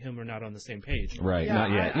Zusi and him are not on the same page. Right. Yeah,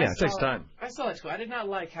 not yet. It takes time. I saw that too. I did not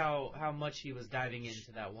like how much he was diving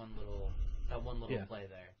into that one little play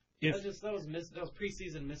there. That was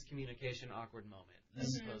preseason miscommunication, awkward moment.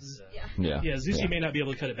 As opposed to, Zusi may not be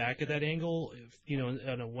able to cut it back at that angle,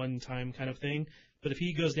 on a one-time kind of thing. But if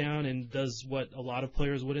he goes down and does what a lot of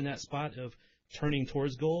players would in that spot of turning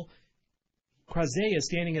towards goal, Krause is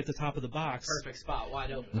standing at the top of the box. Perfect spot,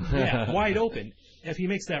 wide open. Yeah, wide open. If he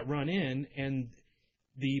makes that run in and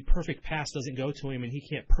the perfect pass doesn't go to him and he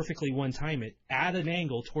can't perfectly one-time it at an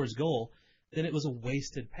angle towards goal, then it was a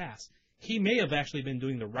wasted pass. He may have actually been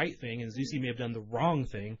doing the right thing, and Zusi may have done the wrong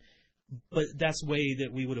thing, but that's the way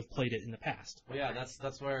that we would have played it in the past. Well, yeah,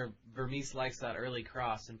 that's where Vermees likes that early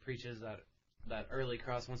cross and preaches that early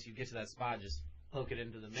cross. Once you get to that spot, just poke it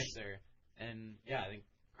into the mixer. And I think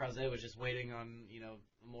Krause was just waiting on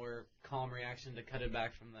a more calm reaction to cut it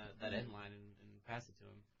back from that end line and pass it to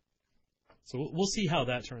him. So we'll see how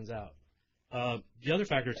that turns out. The other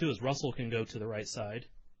factor too is Russell can go to the right side,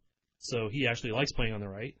 so he actually likes playing on the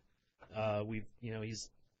right. He's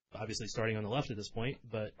obviously starting on the left at this point,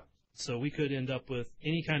 but so we could end up with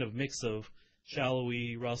any kind of mix of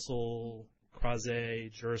Shallowy, Russell, Krause,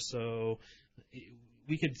 Jerso.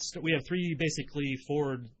 We have three basically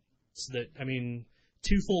forwards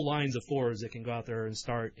two full lines of forwards that can go out there and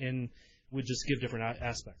start and would just give different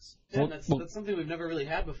aspects. Yeah, that's something we've never really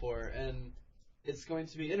had before, and it's going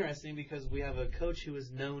to be interesting because we have a coach who is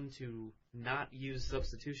known to not use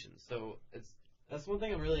substitutions. So that's one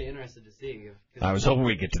thing I'm really interested to see. I was hoping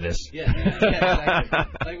we'd get to this. Yeah, exactly.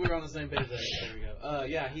 I think we were on the same page there. There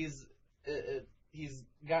we go. He's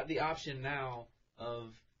got the option now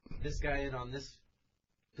of this guy in on this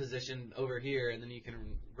position over here, and then you can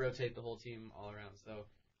rotate the whole team all around. So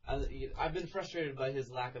I've been frustrated by his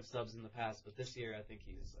lack of subs in the past, but this year I think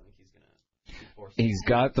he's going to force it. He's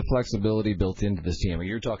got the flexibility built into this team.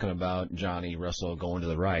 You're talking about Johnny Russell going to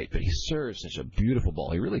the right, but he serves such a beautiful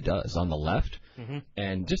ball. He really does on the left. Mm-hmm.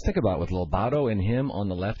 And just think about it, with Lobato and him on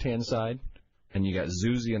the left-hand side, and you got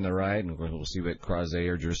Zusi on the right, and we'll see what Krause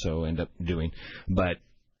or Jerso end up doing. But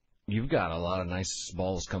you've got a lot of nice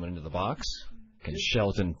balls coming into the box. Can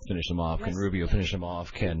Shelton finish them off? Can Rubio finish them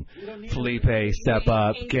off? Can Felipe step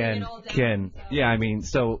up?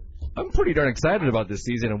 So I'm pretty darn excited about this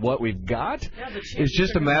season and what we've got. It's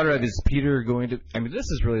just a matter of, is Peter going to – this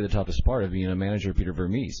is really the toughest part of being a manager, Peter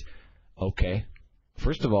Vermees. okay.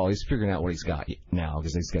 First of all, he's figuring out what he's got now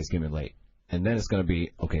because these guys came in late. And then it's going to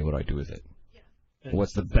be, okay, what do I do with it? Yeah.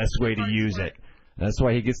 What's the best way to use it? That's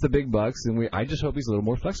why he gets the big bucks. And I just hope he's a little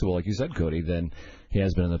more flexible, like you said, Cody, than he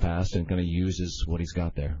has been in the past and going to use what he's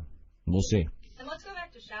got there. And we'll see. And let's go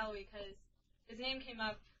back to Shallowy because his name came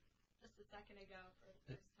up just a second ago for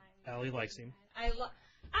the first time. Allie likes him. I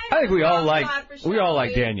think we all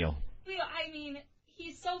like Daniel. I mean,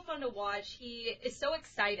 he's so fun to watch. He is so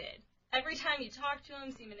excited. Every time you talk to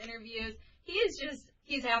him, see him in interviews,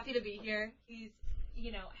 he's happy to be here. He's,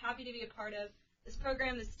 happy to be a part of this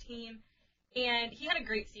program, this team. And he had a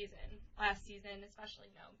great season last season, especially,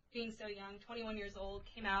 being so young, 21 years old,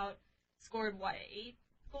 came out, scored, 8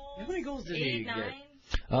 goals? How many goals did he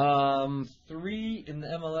 9? 3 in the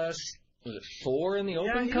MLS. Was it 4 in the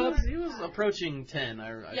Open Cup? He was approaching 10,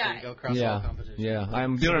 I think, across all competition. Yeah,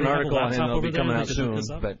 I'm doing an article on him. It'll be coming out soon.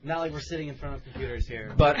 But not like we're sitting in front of computers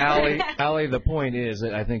here. But Allie, the point is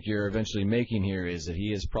that I think you're eventually making here is that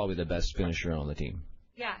he is probably the best finisher on the team.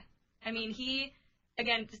 Yeah. I mean, he,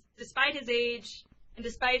 again, despite his age and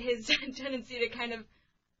despite his tendency to kind of,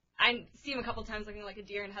 I see him a couple times looking like a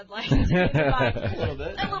deer in headlights. A little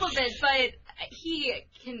bit. A little bit, but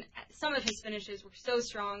some of his finishes were so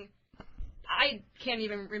strong. I can't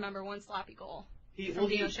even remember one sloppy goal from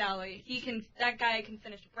Dino Shallowy. That guy can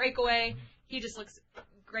finish a breakaway. He just looks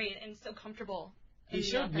great and so comfortable. He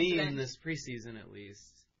showed me in this preseason, at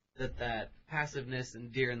least, that passiveness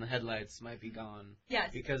and deer in the headlights might be gone. Yes.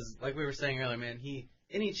 Because, like we were saying earlier, man,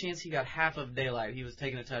 any chance he got half of daylight, he was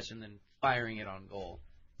taking a touch and then firing it on goal.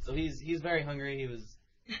 So he's very hungry.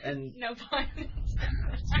 No pun.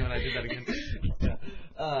 When I did that again.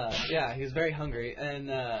 He was very hungry,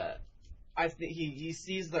 and I think he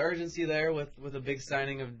sees the urgency there with a big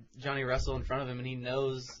signing of Johnny Russell in front of him, and he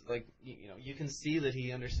knows, you can see that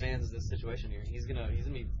he understands this situation here. He's gonna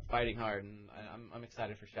be fighting hard, and I'm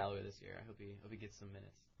excited for Shallowy this year. I hope he gets some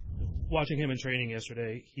minutes. Watching him in training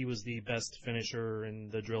yesterday, he was the best finisher in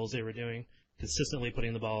the drills they were doing, consistently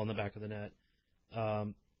putting the ball in the back of the net.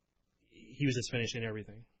 He was just finishing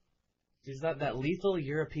everything. He's got that lethal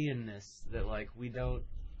Europeanness that we don't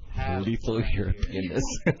have. Lethal Europeanness.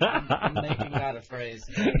 I'm making that a phrase.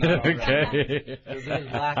 Okay. It's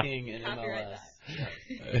been lacking in MLS.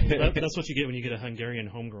 That's what you get when you get a Hungarian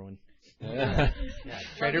homegrown.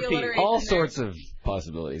 Trader Pete. All sorts of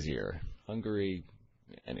possibilities here. Hungary.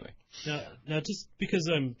 Anyway. Now, just because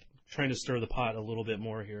I'm trying to stir the pot a little bit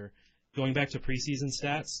more here, going back to preseason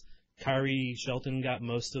stats, Kyrie Shelton got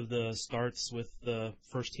most of the starts with the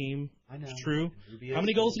first team. I know. True. How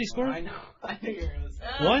many goals did he score? I know. I think it was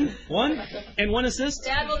One and 1 assist.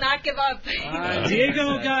 Dad will not give up.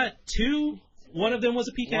 Diego got 2. One of them was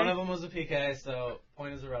a PK. One of them was a PK, so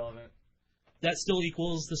point is irrelevant. That still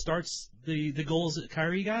equals the starts, the goals that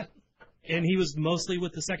Kyrie got, and he was mostly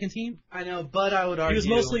with the second team. I know, but I would argue he was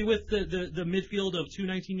mostly with the midfield of 2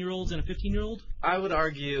 19-year-olds and a 15-year-old. I would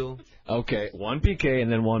argue. Okay, 1 PK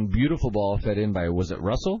and then 1 beautiful ball fed in by, was it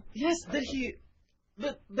Russell? Yes,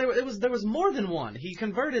 but there was more than 1. He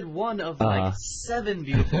converted 1 of 7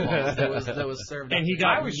 beautiful balls that was served. And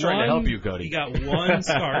up. I was trying to help you, Cody. He got 1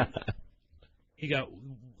 start. He got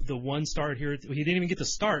the 1 start here. He didn't even get to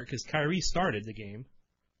start because Kyrie started the game.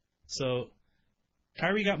 So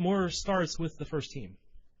Kyrie got more starts with the first team.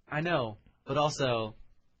 I know, but also,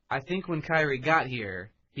 I think when Kyrie got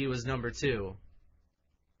here, he was number 2.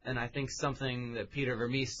 And I think something that Peter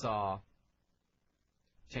Vermees saw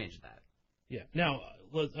changed that. Yeah. Now,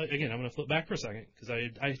 again, I'm going to flip back for a second because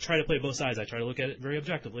I try to play both sides. I try to look at it very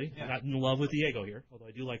objectively. Yeah. I'm not in love with Diego here, although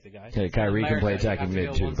I do like the guy. Okay, Kyrie can play attacking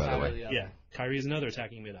mid too, by the way. Yeah, Kyrie is another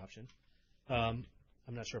attacking mid option. I'm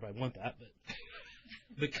not sure if I want that,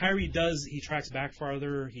 but Kyrie he tracks back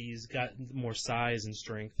farther. He's got more size and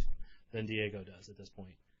strength than Diego does at this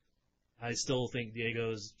point. I still think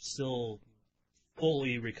Diego's still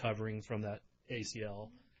fully recovering from that ACL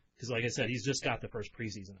because, like I said, he's just got the first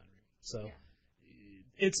preseason under him. So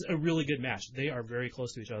it's a really good match. They are very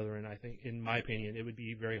close to each other, and I think, in my opinion, it would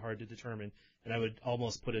be very hard to determine. And I would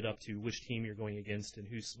almost put it up to which team you're going against and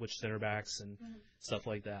which center backs and stuff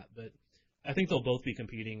like that. But I think they'll both be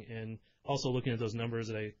competing. And also looking at those numbers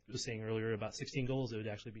that I was saying earlier, about 16 goals, it would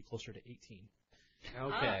actually be closer to 18.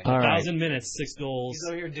 Okay. 1,000 minutes, 6 goals. He's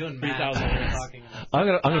over here doing 3,000 minutes. I'm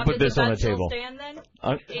gonna put this on the table. Stand, then?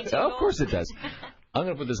 Of course it does. I'm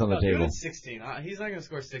gonna put this on the table. 16. He's not gonna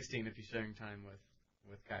score 16 if he's sharing time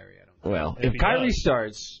with Kyrie. I don't think. Well, if Kyrie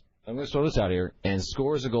starts, I'm gonna throw this out here, and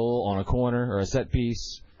scores a goal on a corner or a set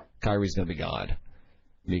piece, Kyrie's gonna be God.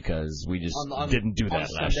 Because we just didn't do that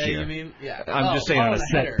last Sunday, year. You mean? Yeah. I'm just saying on a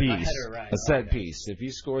set piece. A header, right. A set piece. If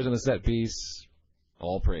he scores on a set piece,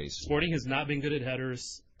 All praise. Sporting has not been good at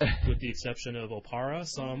headers, with the exception of Opara,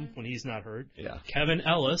 some when he's not hurt. Yeah. Kevin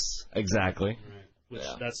Ellis. Exactly. Which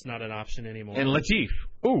that's not an option anymore. And Latif.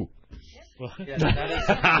 Ooh. Yeah, that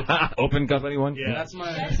is, Open Cup, anyone? Yeah, that's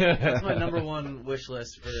my number one wish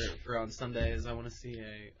list for on Sunday is I want to see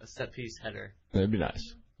a set piece header. That'd be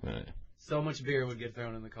nice. Right. So much beer would get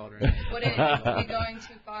thrown in the cauldron. Would it be going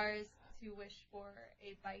too far as to wish for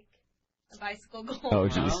a bicycle goal? Oh,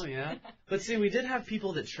 jeez. Oh, yeah. But see, we did have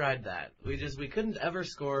people that tried that. We couldn't ever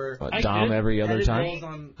score. What, Dom every other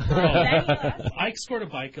time? Ike scored a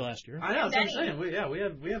bike last year. I know, that's what I'm saying.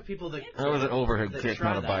 We have people that. That was an overhead kick,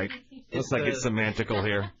 not a bike. Looks like it's semantical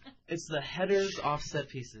here. It's the headers off set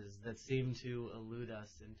pieces that seem to elude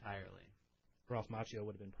us entirely. Ralph Macchio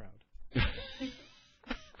would have been proud.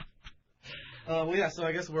 Well, yeah, so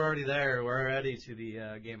I guess we're already there. We're already to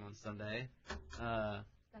the game on Sunday.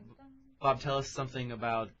 Bob, tell us something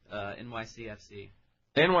about NYCFC.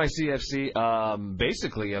 NYCFC,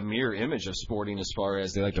 basically a mirror image of Sporting as far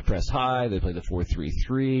as they like to press high. They play the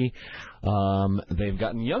 4-3-3. They've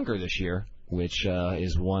gotten younger this year, which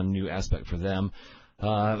is one new aspect for them.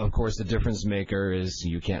 Of course, the difference maker is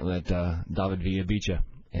you can't let David Villa beat you.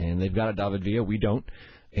 And they've got it, David Villa. We don't.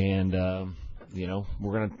 And,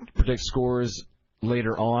 we're going to predict scores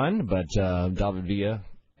later on. But David Villa,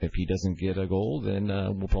 if he doesn't get a goal, then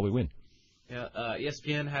we'll probably win. Yeah,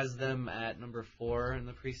 ESPN has them at number 4 in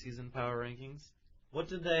the preseason power rankings. What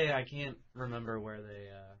did they? I can't remember where they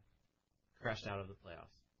crashed out of the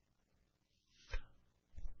playoffs.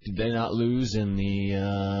 Did they not lose in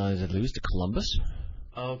the? Did they lose to Columbus?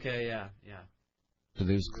 Okay, yeah. Did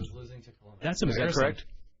they lose? Losing to Columbus. That's embarrassing. Is that correct?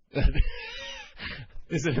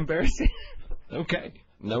 Is it embarrassing? Okay.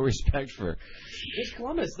 No respect for. It's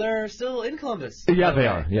Columbus. They're still in Columbus. Yeah, they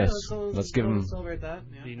are. Yes. Yeah, Let's give them celebrate that.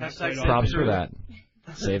 Yeah. props for that.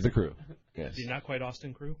 Save the crew. Yes. The not quite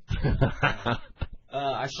Austin crew.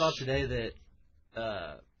 I saw today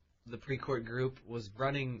that the pre-court group was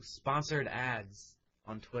running sponsored ads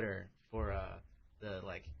on Twitter for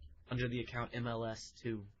under the account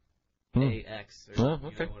MLS2AX or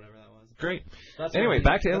okay. whatever that was. Great. Anyway,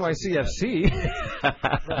 back to NYCFC.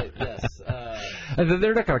 Right, yes.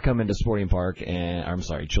 They're not going to come into Sporting Park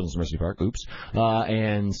Children's Mercy Park,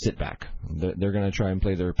 and sit back. They're going to try and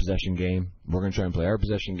play their possession game. We're going to try and play our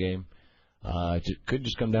possession game. It could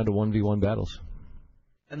just come down to 1v1 battles.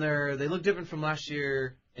 And they look different from last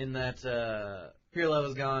year in that Pirlo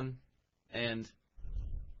is gone, and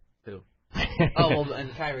who?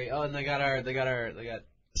 And Kyrie. Oh, and they got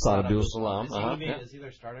Saad Abdul Salam. Is he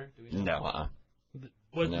their starter? Do we know? No.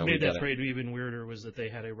 What made that trade even weirder was that they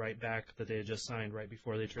had a right back that they had just signed right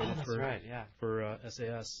before they traded for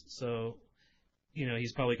SAS. So,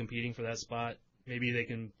 he's probably competing for that spot. Maybe they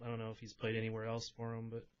can. I don't know if he's played anywhere else for him,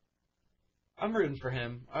 but I'm rooting for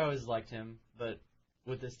him. I always liked him, but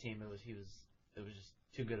with this team, it was just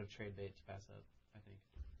too good of trade bait to pass up. I think,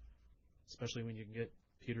 especially when you can get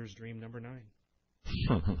Peter's dream number 9.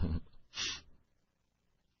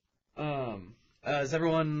 Is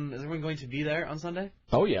everyone going to be there on Sunday?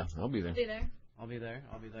 Oh yeah, I'll be there. I'll be there.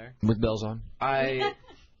 With bells on.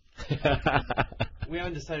 We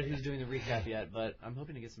haven't decided who's doing the recap yet, but I'm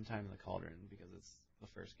hoping to get some time in the Cauldron because it's the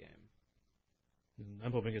first game.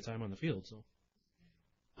 I'm hoping to get time on the field. So.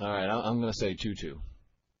 All right, I'm going to say 2-2.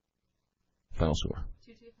 Final score.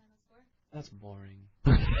 2-2 final score. That's boring.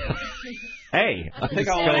 Hey, I think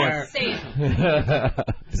I'll wear. Safe.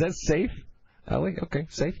 Is that safe? Ellie? Okay,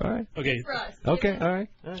 safe. All right. Okay. For us. Okay, all right.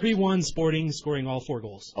 3-1 Sporting, scoring all 4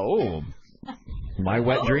 goals. Oh, my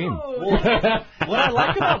wet dream. What I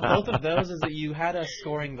like about both of those is that you had us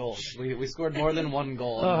scoring goals. We scored more than one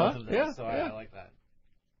goal in both of them, so I like that.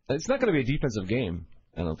 It's not going to be a defensive game,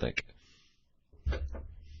 I don't think.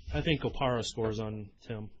 I think Opara scores on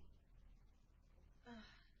Tim.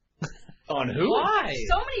 On who? Why?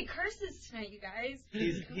 So many curses tonight, you guys.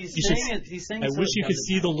 He's saying it. He's saying. I wish you could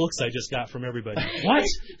see the looks I just got from everybody. What?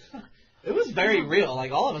 It was very real.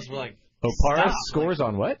 Like all of us were like. Opara scores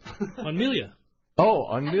on what? On Melia. Oh,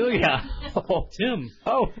 on Melia. Oh. Tim.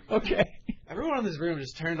 Oh, okay. Everyone in this room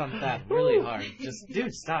just turned on Thad really hard. Just,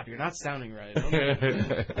 dude, stop. You're not sounding right.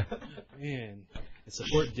 Man, I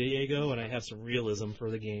support Diego, and I have some realism for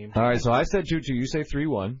the game. All right, so I said 2-2. You say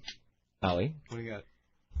 3-1. Allie? What do you got?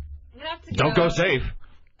 I'm gonna have to Don't go safe.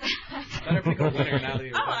 Better pick a winner now that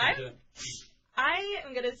you're I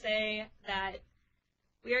am going to say that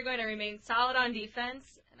we are going to remain solid on defense,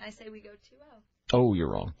 and I say we go 2-0. Oh, you're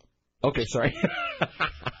wrong. Okay, sorry.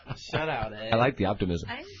 Shut out, Ed. I like the optimism.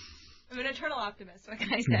 I'm an eternal optimist. What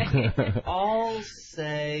can I say? I'll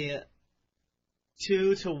say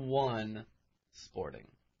 2-1 Sporting.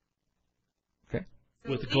 Okay.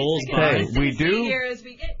 With goals Hey, by. we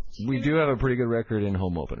do have a pretty good record in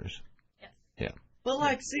home openers. Yes. Yeah. But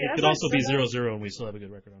like, see, It could also be 0-0, and we still have a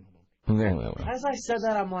good record on home. Yeah, well. As I said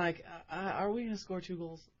that, I'm like, are we going to score 2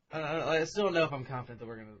 goals? I still don't know if I'm confident that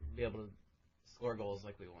we're going to be able to score goals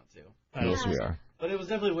like we want to. Yes, we are. But it was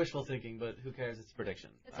definitely wishful thinking, but who cares? It's a prediction.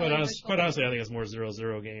 Quite honestly, I think it's more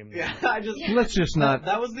 0-0 game. Yeah, Let's just not.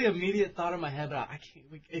 That was the immediate thought in my head, but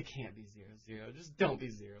it can't be 0-0. Just don't be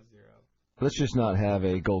 0-0. Let's just not have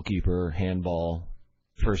a goalkeeper handball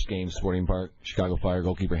first game Sporting Park Chicago Fire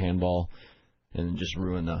goalkeeper handball and just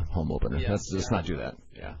ruin the home opener. Yeah, Let's not do that.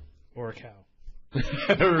 Yeah. Or a cow.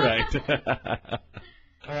 Right.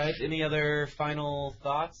 All right. Any other final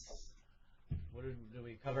thoughts? Did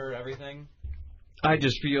we cover everything? I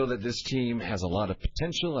just feel that this team has a lot of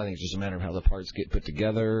potential. I think it's just a matter of how the parts get put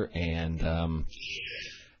together. And,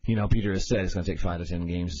 Peter has said it's going to take 5 to 10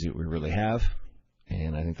 games to see what we really have.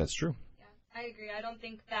 And I think that's true. Yeah, I agree. I don't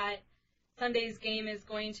think that Sunday's game is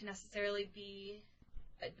going to necessarily be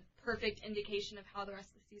a perfect indication of how the rest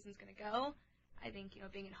of the season's going to go. I think,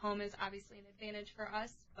 being at home is obviously an advantage for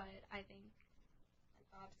us, but I think, like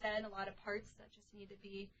Bob said, a lot of parts that just need to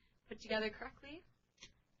be put together correctly,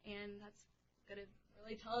 and that's going to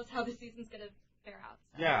really tell us how the season's going to fare out.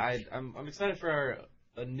 So. Yeah, I'm excited for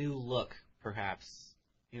a new look, perhaps.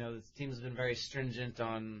 This team's been very stringent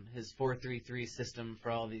on his 4-3-3 system for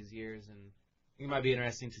all these years, and I think it might be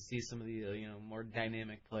interesting to see some of the more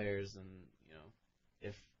dynamic players, and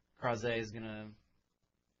if Krause is gonna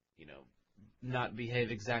not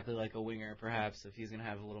behave exactly like a winger, perhaps if he's gonna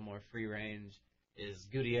have a little more free range. Is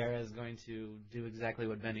Gutierrez going to do exactly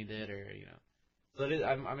what Benny did, or So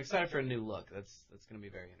I'm excited for a new look. That's going to be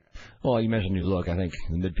very interesting. Well, you mentioned new look. I think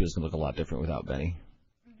the midfield's going to look a lot different without Benny.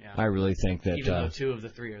 Yeah. I really think that even though 2 of the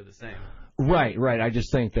 3 are the same. Right. I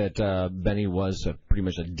just think that Benny was pretty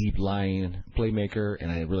much a deep lying playmaker,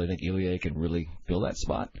 and I really think Ilya can really fill that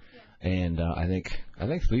spot. Yeah. And I think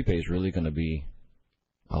Felipe is really going to be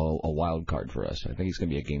a wild card for us. I think he's going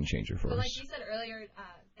to be a game changer for us. Like you said earlier,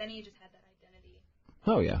 Benny just had that identity.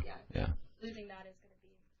 Oh yeah. Losing that is going to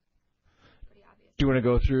be pretty obvious. Do you want to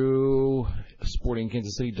go through Sporting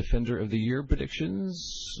Kansas City Defender of the Year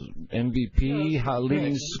predictions, MVP,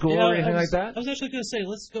 leading score, anything like that? I was actually going to say,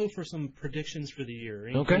 let's go for some predictions for the year.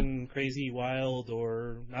 Anything crazy, wild,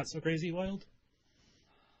 or not so crazy, wild?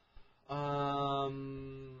 How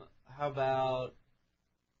about?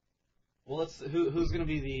 Well, who's going to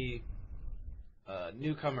be the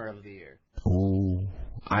newcomer of the year? Ooh,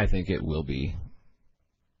 I think it will be.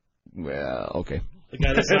 Well, okay. The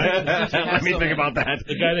guy they signed. Let me think about that.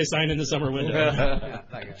 The guy they signed in the summer window. Yeah, that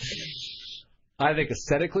guy. I think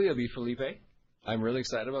aesthetically it'll be Felipe. I'm really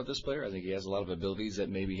excited about this player. I think he has a lot of abilities that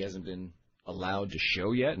maybe he hasn't been allowed to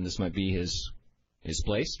show yet, and this might be his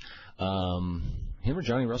place. Him or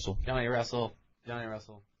Johnny Russell? Johnny Russell.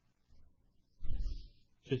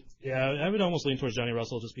 Yeah, I would almost lean towards Johnny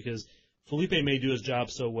Russell just because Felipe may do his job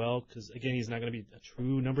so well because, again, he's not going to be a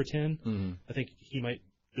true number 10. Mm-hmm. I think he might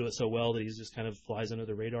do it so well that he just kind of flies under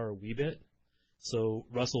the radar a wee bit. So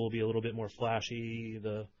Russell will be a little bit more flashy.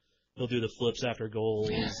 He'll do the flips after goals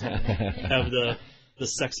and have the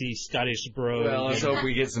sexy Scottish bro. Well, let's hope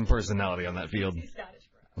we get some personality on that field. Scottish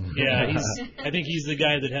bro. Yeah, I think he's the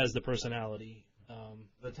guy that has the personality.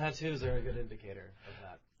 The tattoos are a good indicator of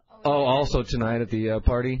that. Oh, also tonight at the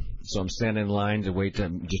party, so I'm standing in line to wait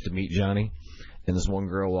just to meet Johnny, and this one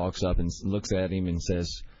girl walks up and looks at him and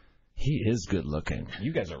says, "He is good looking.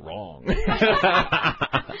 You guys are wrong."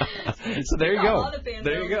 So there you go.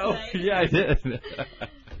 There you go. Yeah, I did.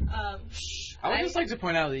 I would just like to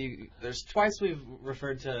point out that there's twice we've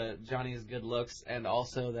referred to Johnny as good looks, and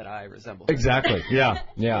also that I resemble him. Exactly. Yeah.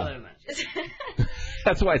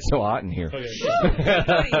 That's why it's so hot in here. Okay.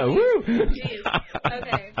 Woo! Jeez.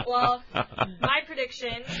 Okay. Well, my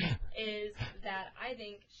prediction is that I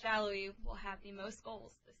think Shallowy will have the most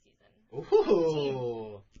goals this season.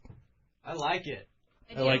 Ooh. I like it.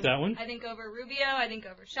 I like that one. I think over Rubio. I think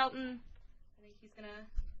over Shelton. I think he's gonna.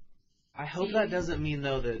 I hope that doesn't mean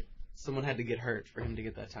though that someone had to get hurt for him to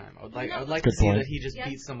get that time. I would like Good to see point. that he just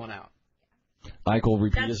beat someone out. Eichel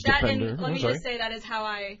repeat as defender. And let me just say that is how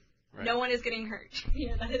no one is getting hurt.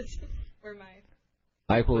 Yeah, that is where my.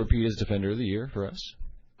 Eichel repeat as defender of the year for us.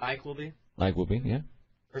 Ike will be. Yeah.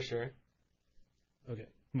 For sure. Okay.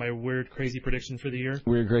 My weird, crazy prediction for the year.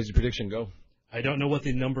 Weird, crazy prediction. Go. I don't know what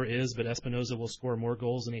the number is, but Espinoza will score more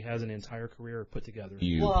goals than he has an entire career put together.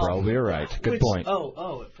 You probably are right. Good point.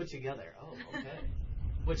 Oh, put together. Oh, okay.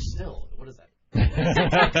 Which still, what is that?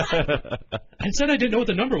 I said I didn't know what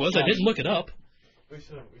the number was. I didn't look it up. We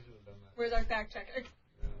should have done that. Where's our fact checker?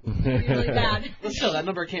 Really bad. But still, that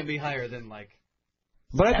number can't be higher than like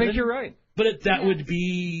But I think you're right. But that would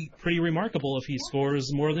be pretty remarkable if he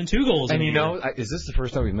scores more than 2 goals. And is this the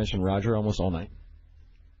first time we've mentioned Roger almost all night?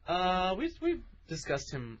 We've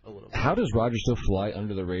discussed him a little bit. How does Roger still fly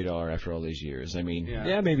under the radar after all these years? I mean,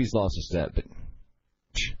 maybe he's lost a step, but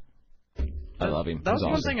I love him. That was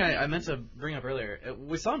awesome. one thing I meant to bring up earlier.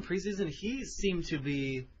 We saw in preseason, he seemed to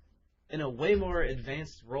be in a way more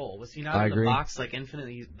advanced role. Was he not in the box like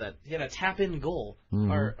infinitely? That he had a tap-in goal.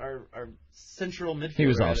 Mm-hmm. Our central midfielder. He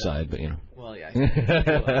was offside, but Well,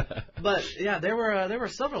 yeah. But yeah, there were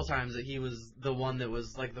several times that he was the one that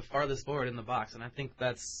was like the farthest forward in the box, and I think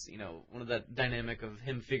that's one of that dynamic of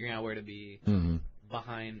him figuring out where to be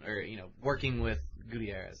behind or working with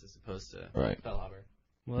Gutierrez as opposed to Feilhaber.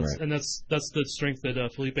 Well, that's the strength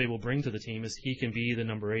that Felipe will bring to the team is he can be the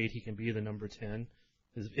number 8, he can be the number 10.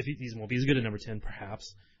 If he's good at number 10,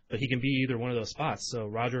 perhaps, but he can be either one of those spots. So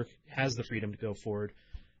Roger has the freedom to go forward.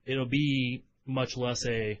 It'll be much less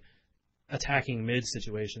a attacking mid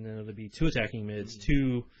situation than it'll be 2 attacking mids,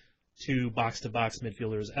 two box-to-box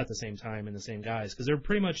midfielders at the same time and the same guys. Because they're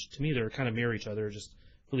pretty much, to me, they're kind of mirror each other. Just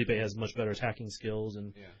Felipe has much better attacking skills,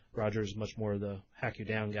 and Roger's much more the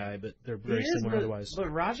hack-you-down guy, but they're very similar otherwise. But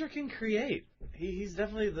Roger can create. He's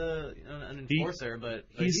definitely an enforcer, but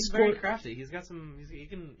he's very crafty. He's got some. He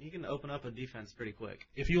can open up a defense pretty quick.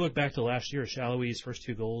 If you look back to last year, Shallowy's first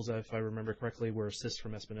 2 goals, if I remember correctly, were assists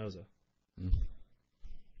from Espinoza.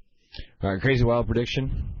 All right, crazy wild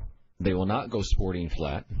prediction. They will not go Sporting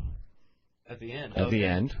flat. At the end. At the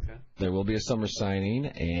end. Okay. There will be a summer signing,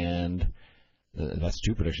 and that's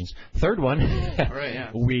 2 predictions. Third one. All right,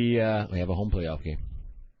 yeah. We have a home playoff game.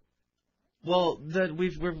 Well, we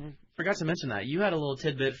forgot to mention that. You had a little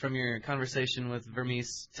tidbit from your conversation with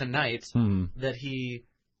Vermees tonight that he,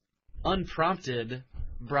 unprompted,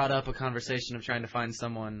 brought up a conversation of trying to find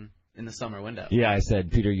someone in the summer window. Yeah, I said,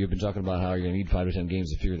 Peter, you've been talking about how you're going to need 5 to 10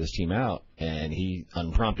 games to figure this team out, and he,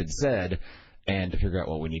 unprompted, said, and to figure out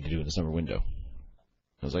what we need to do in the summer window.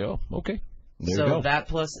 I was like, oh, okay. There you go. So that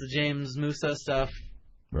plus the James Musa stuff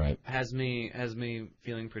has me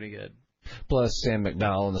feeling pretty good. Plus Sam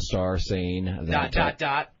McDowell and the Star saying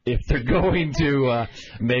that if they're going to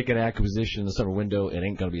make an acquisition in the summer window, it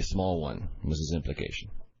ain't going to be a small one, was his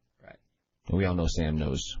implication. Right. And we all know Sam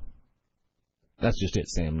knows. That's just it.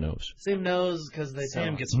 Sam knows. Sam knows because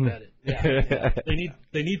Sam gets vetted. Yeah.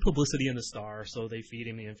 They need publicity in the Star, so they feed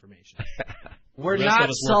him the information. We're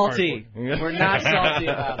not salty. We're not salty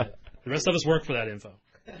about it. The rest of us work for that info.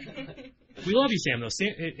 We love you, Sam, though.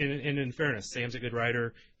 Sam, and in fairness, Sam's a good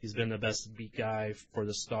writer. He's been the best beat guy for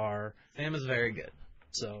the Star. Sam is very good.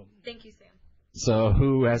 So thank you, Sam. So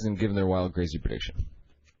who hasn't given their wild, crazy prediction?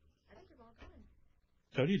 I think you're all gone.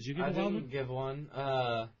 Cody, did you give a wild one? I didn't give one.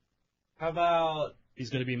 How about... He's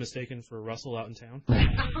going to be mistaken for Russell out in town.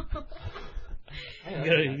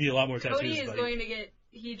 You need a lot more tattoos, Cody is buddy. going to get...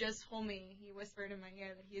 He just told me, he whispered in my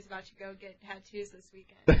ear that he's about to go get tattoos this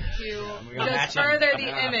weekend to just further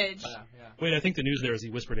the image. Wait, I think the news there is he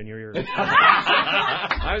whispered in your ear.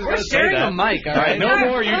 I was We're sharing a mic, all right? No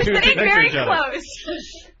more you two sitting next to very each other. close.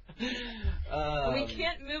 We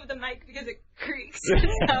can't move the mic because it creaks. So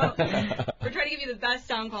we're trying to give you the best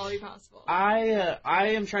sound quality possible. I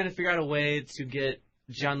am trying to figure out a way to get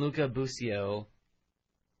Gianluca Busio.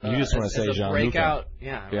 You just want to say Gianluca. Breakout.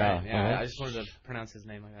 Yeah. Right. Uh-huh. I just wanted to pronounce his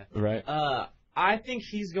name like that. Right. I think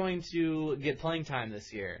he's going to get playing time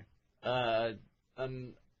this year.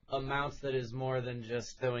 Amounts that is more than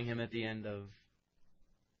just throwing him at the end of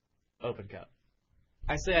Open Cup.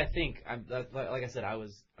 I think. Like I said, I'm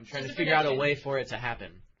trying to figure out a way for it to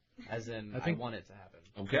happen. As in, I want it to happen.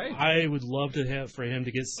 Okay. I would love for him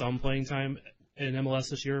to get some playing time in MLS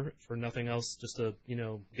this year, for nothing else, just to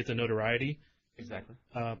get the notoriety. Exactly.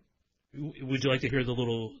 Would you like to hear the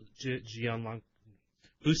little Gianluca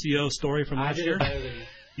Busio story from last year?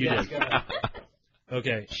 You did.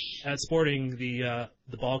 Okay. At Sporting, the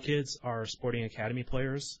ball kids are Sporting Academy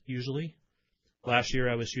players usually. Last year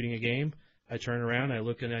I was shooting a game. I turn around, I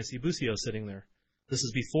look, and I see Busio sitting there. This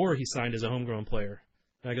is before he signed as a homegrown player.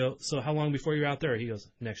 And I go, so how long before you're out there? He goes,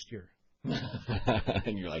 next year.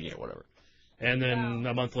 And you're like, yeah, whatever. And then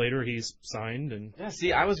a month later, he's signed. And yeah,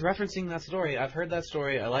 see, I was referencing that story. I've heard that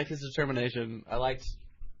story. I like his determination. I liked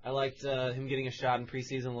him getting a shot in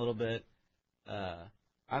preseason a little bit. I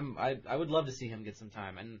would love to see him get some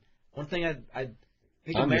time. And one thing I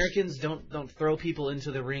think Americans don't throw people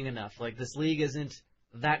into the ring enough. Like, this league isn't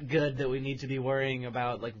that good that we need to be worrying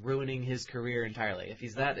about like ruining his career entirely. If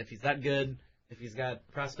he's that good, if he's got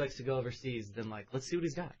prospects to go overseas, then like let's see what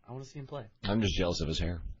he's got. I want to see him play. I'm just jealous of his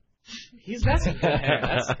hair. He's got some good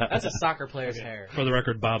hair. That's a soccer player's hair. For the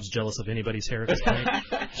record, Bob's jealous of anybody's hair at this point.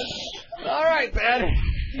 All right, Dad.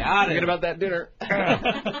 Got it. Forget about that dinner.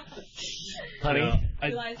 Honey.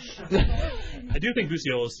 I do think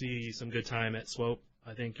Busio will see some good time at Swope.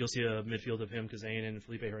 I think you'll see a midfield of him, Kazain, and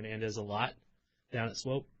Felipe Hernandez a lot down at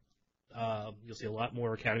Swope. You'll see a lot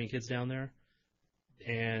more academy kids down there,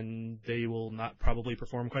 and they will not probably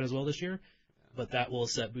perform quite as well this year, but that will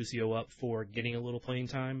set Busio up for getting a little playing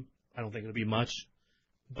time. I don't think it'll be much,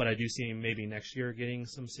 but I do see him maybe next year getting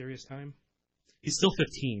some serious time. He's still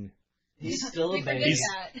 15. He's still a baby.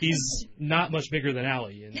 He's not much bigger than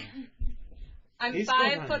Allie. And I'm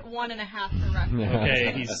 5'1.5" for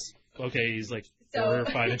reference. He's like 4 or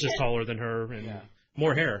 5 inches taller than her and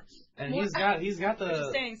more hair. And he's got the.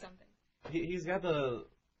 Just saying something. He's got the.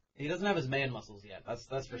 He doesn't have his man muscles yet.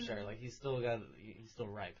 That's for sure. Like he's still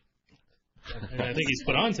ripe. And I think he's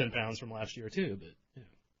put on 10 pounds from last year too. But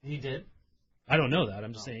he did. I don't know that.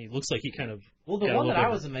 I'm just saying he looks like he kind of. Well, the one that I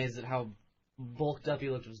was amazed at how bulked up he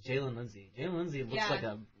looked was Jalen Lindsey. Jalen Lindsey looks like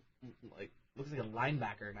a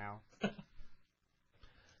linebacker now.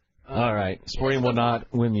 All right. Sporting will not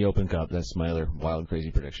win the Open Cup. That's my other wild,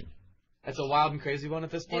 crazy prediction. That's a wild and crazy one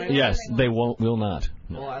at this point? Yes, they will not.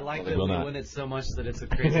 No. Well, I like that we win it so much that it's a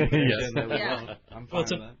crazy prediction that we won't. I'm fine with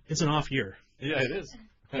that. It's an off year. Yeah, it is.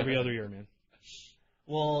 Every other year, man.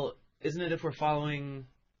 Well, isn't it if we're following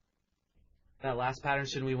that last pattern,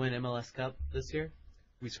 shouldn't we win MLS Cup this year?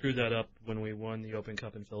 We screwed that up when we won the Open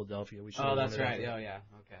Cup in Philadelphia. We that's right. Oh, yeah.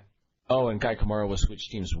 Okay. Oh, and Kai Kamara will switch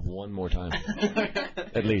teams one more time.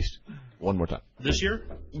 At least. One more time. This year?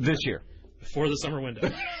 This year. Before the summer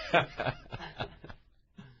window.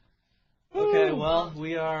 Okay, well,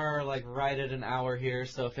 we are right at an hour here,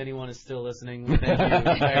 so if anyone is still listening, thank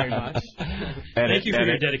you very much. Thank you for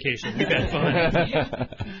your dedication. We've had fun.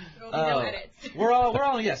 We're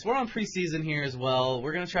on preseason here as well.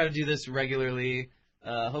 We're gonna try to do this regularly.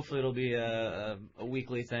 Hopefully, it'll be a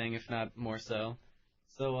weekly thing, if not more so.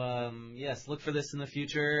 So, yes, look for this in the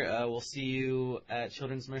future. We'll see you at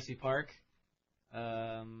Children's Mercy Park.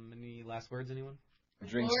 Any last words, anyone?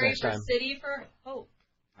 Drinks Glory next for time. City for Hope.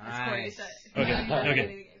 Nice.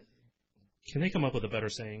 Okay. Can they come up with a better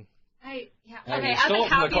saying? Okay, you as stole a it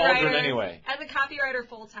from the cauldron copywriter, anyway. As a copywriter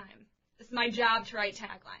full time, it's my job to write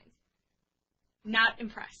taglines. Not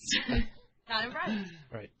impressed. Not impressed.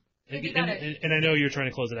 Right. Could be And better. I know you're trying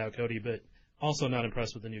to close it out, Cody, but also not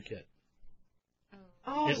impressed with the new kit.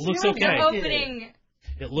 Oh, It looks okay. The opening.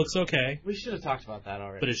 It looks okay, We should have talked about that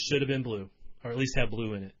already. but it should have been blue, or at least have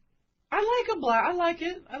blue in it. I like a black. I like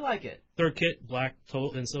it. Third kit, black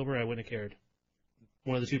and silver, I wouldn't have cared.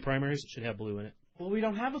 One of the two primaries should have blue in it. Well, we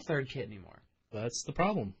don't have a third kit anymore. That's the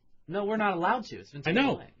problem. No, we're not allowed to. It's been I taken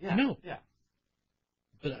know. away. I know. Yeah.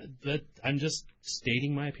 But I'm just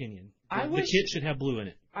stating my opinion. I The wish- kit should have blue in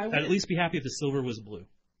it. I'd at least be happy if the silver was blue.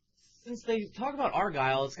 Since they talk about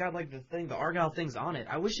Argyle, it's got the Argyle thing's on it.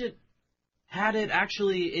 I wish it had it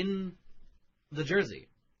actually in the jersey.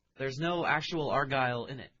 There's no actual Argyle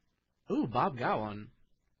in it. Ooh, Bob got one.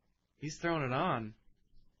 He's throwing it on.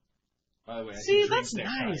 By the way, See, that's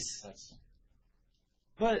nice.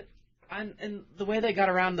 But and the way they got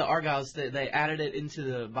around the Argyles, they added it into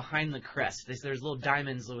the behind the crest. There's little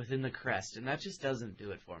diamonds within the crest, and that just doesn't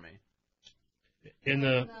do it for me. In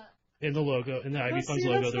the logo, in the Ivy Let's Funds see,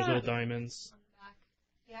 logo, that's there's not- little diamonds.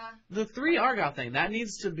 Yeah. The 3 Argyle thing, that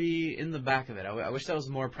needs to be in the back of it. I wish that was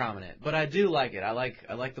more prominent. But I do like it. I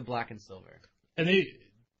like the black and silver. And they,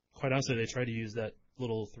 quite honestly, they tried to use that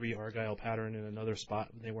little 3 Argyle pattern in another spot,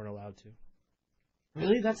 and they weren't allowed to.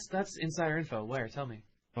 Really? That's insider info. Where? Tell me.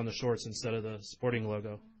 On the shorts instead of the Sporting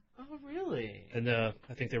logo. Oh, really? And I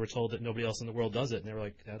think they were told that nobody else in the world does it, and they were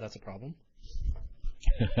like, yeah, that's a problem.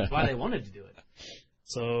 That's why they wanted to do it.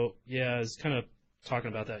 So, yeah, I was kind of talking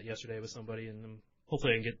about that yesterday with somebody, and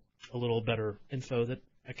hopefully I can get a little better info that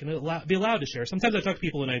I can be allowed to share. Sometimes I talk to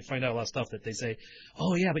people and I find out a lot of stuff that they say,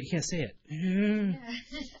 oh, yeah, but you can't say it.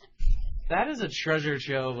 That is a treasure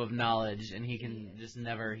trove of knowledge, and he can just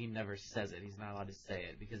never says it. He's not allowed to say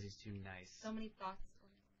it because he's too nice. So many thoughts.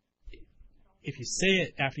 If you say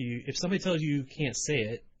it if somebody tells you you can't say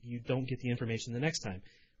it, you don't get the information the next time.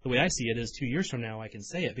 The way I see it is 2 years from now I can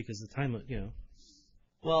say it because the time,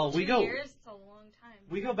 Well, 2 years? It's a long time.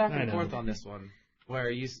 We go back I and know. forth on this one,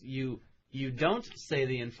 where you don't say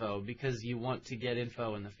the info because you want to get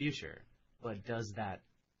info in the future. But does that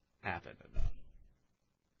happen enough?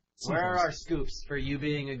 Where are our scoops for you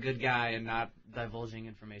being a good guy and not divulging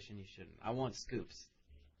information you shouldn't? I want scoops.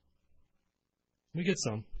 We get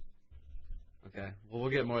some. Okay. Well,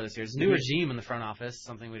 we'll get more this year. There's a new regime in the front office,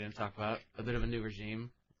 something we didn't talk about. A bit of a new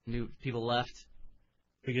regime. New people left.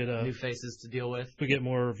 We get New faces to deal with. If we get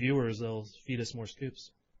more viewers, they'll feed us more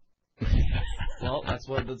scoops. Well, that's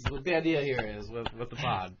what the idea here is with the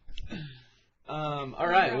pod. All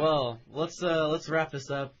right, well, let's wrap this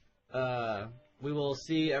up. We will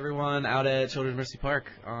see everyone out at Children's Mercy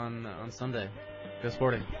Park on Sunday. Go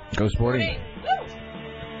Sporting. Go Sporting.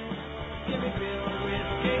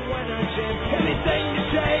 Anything you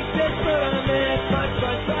take, just put on it.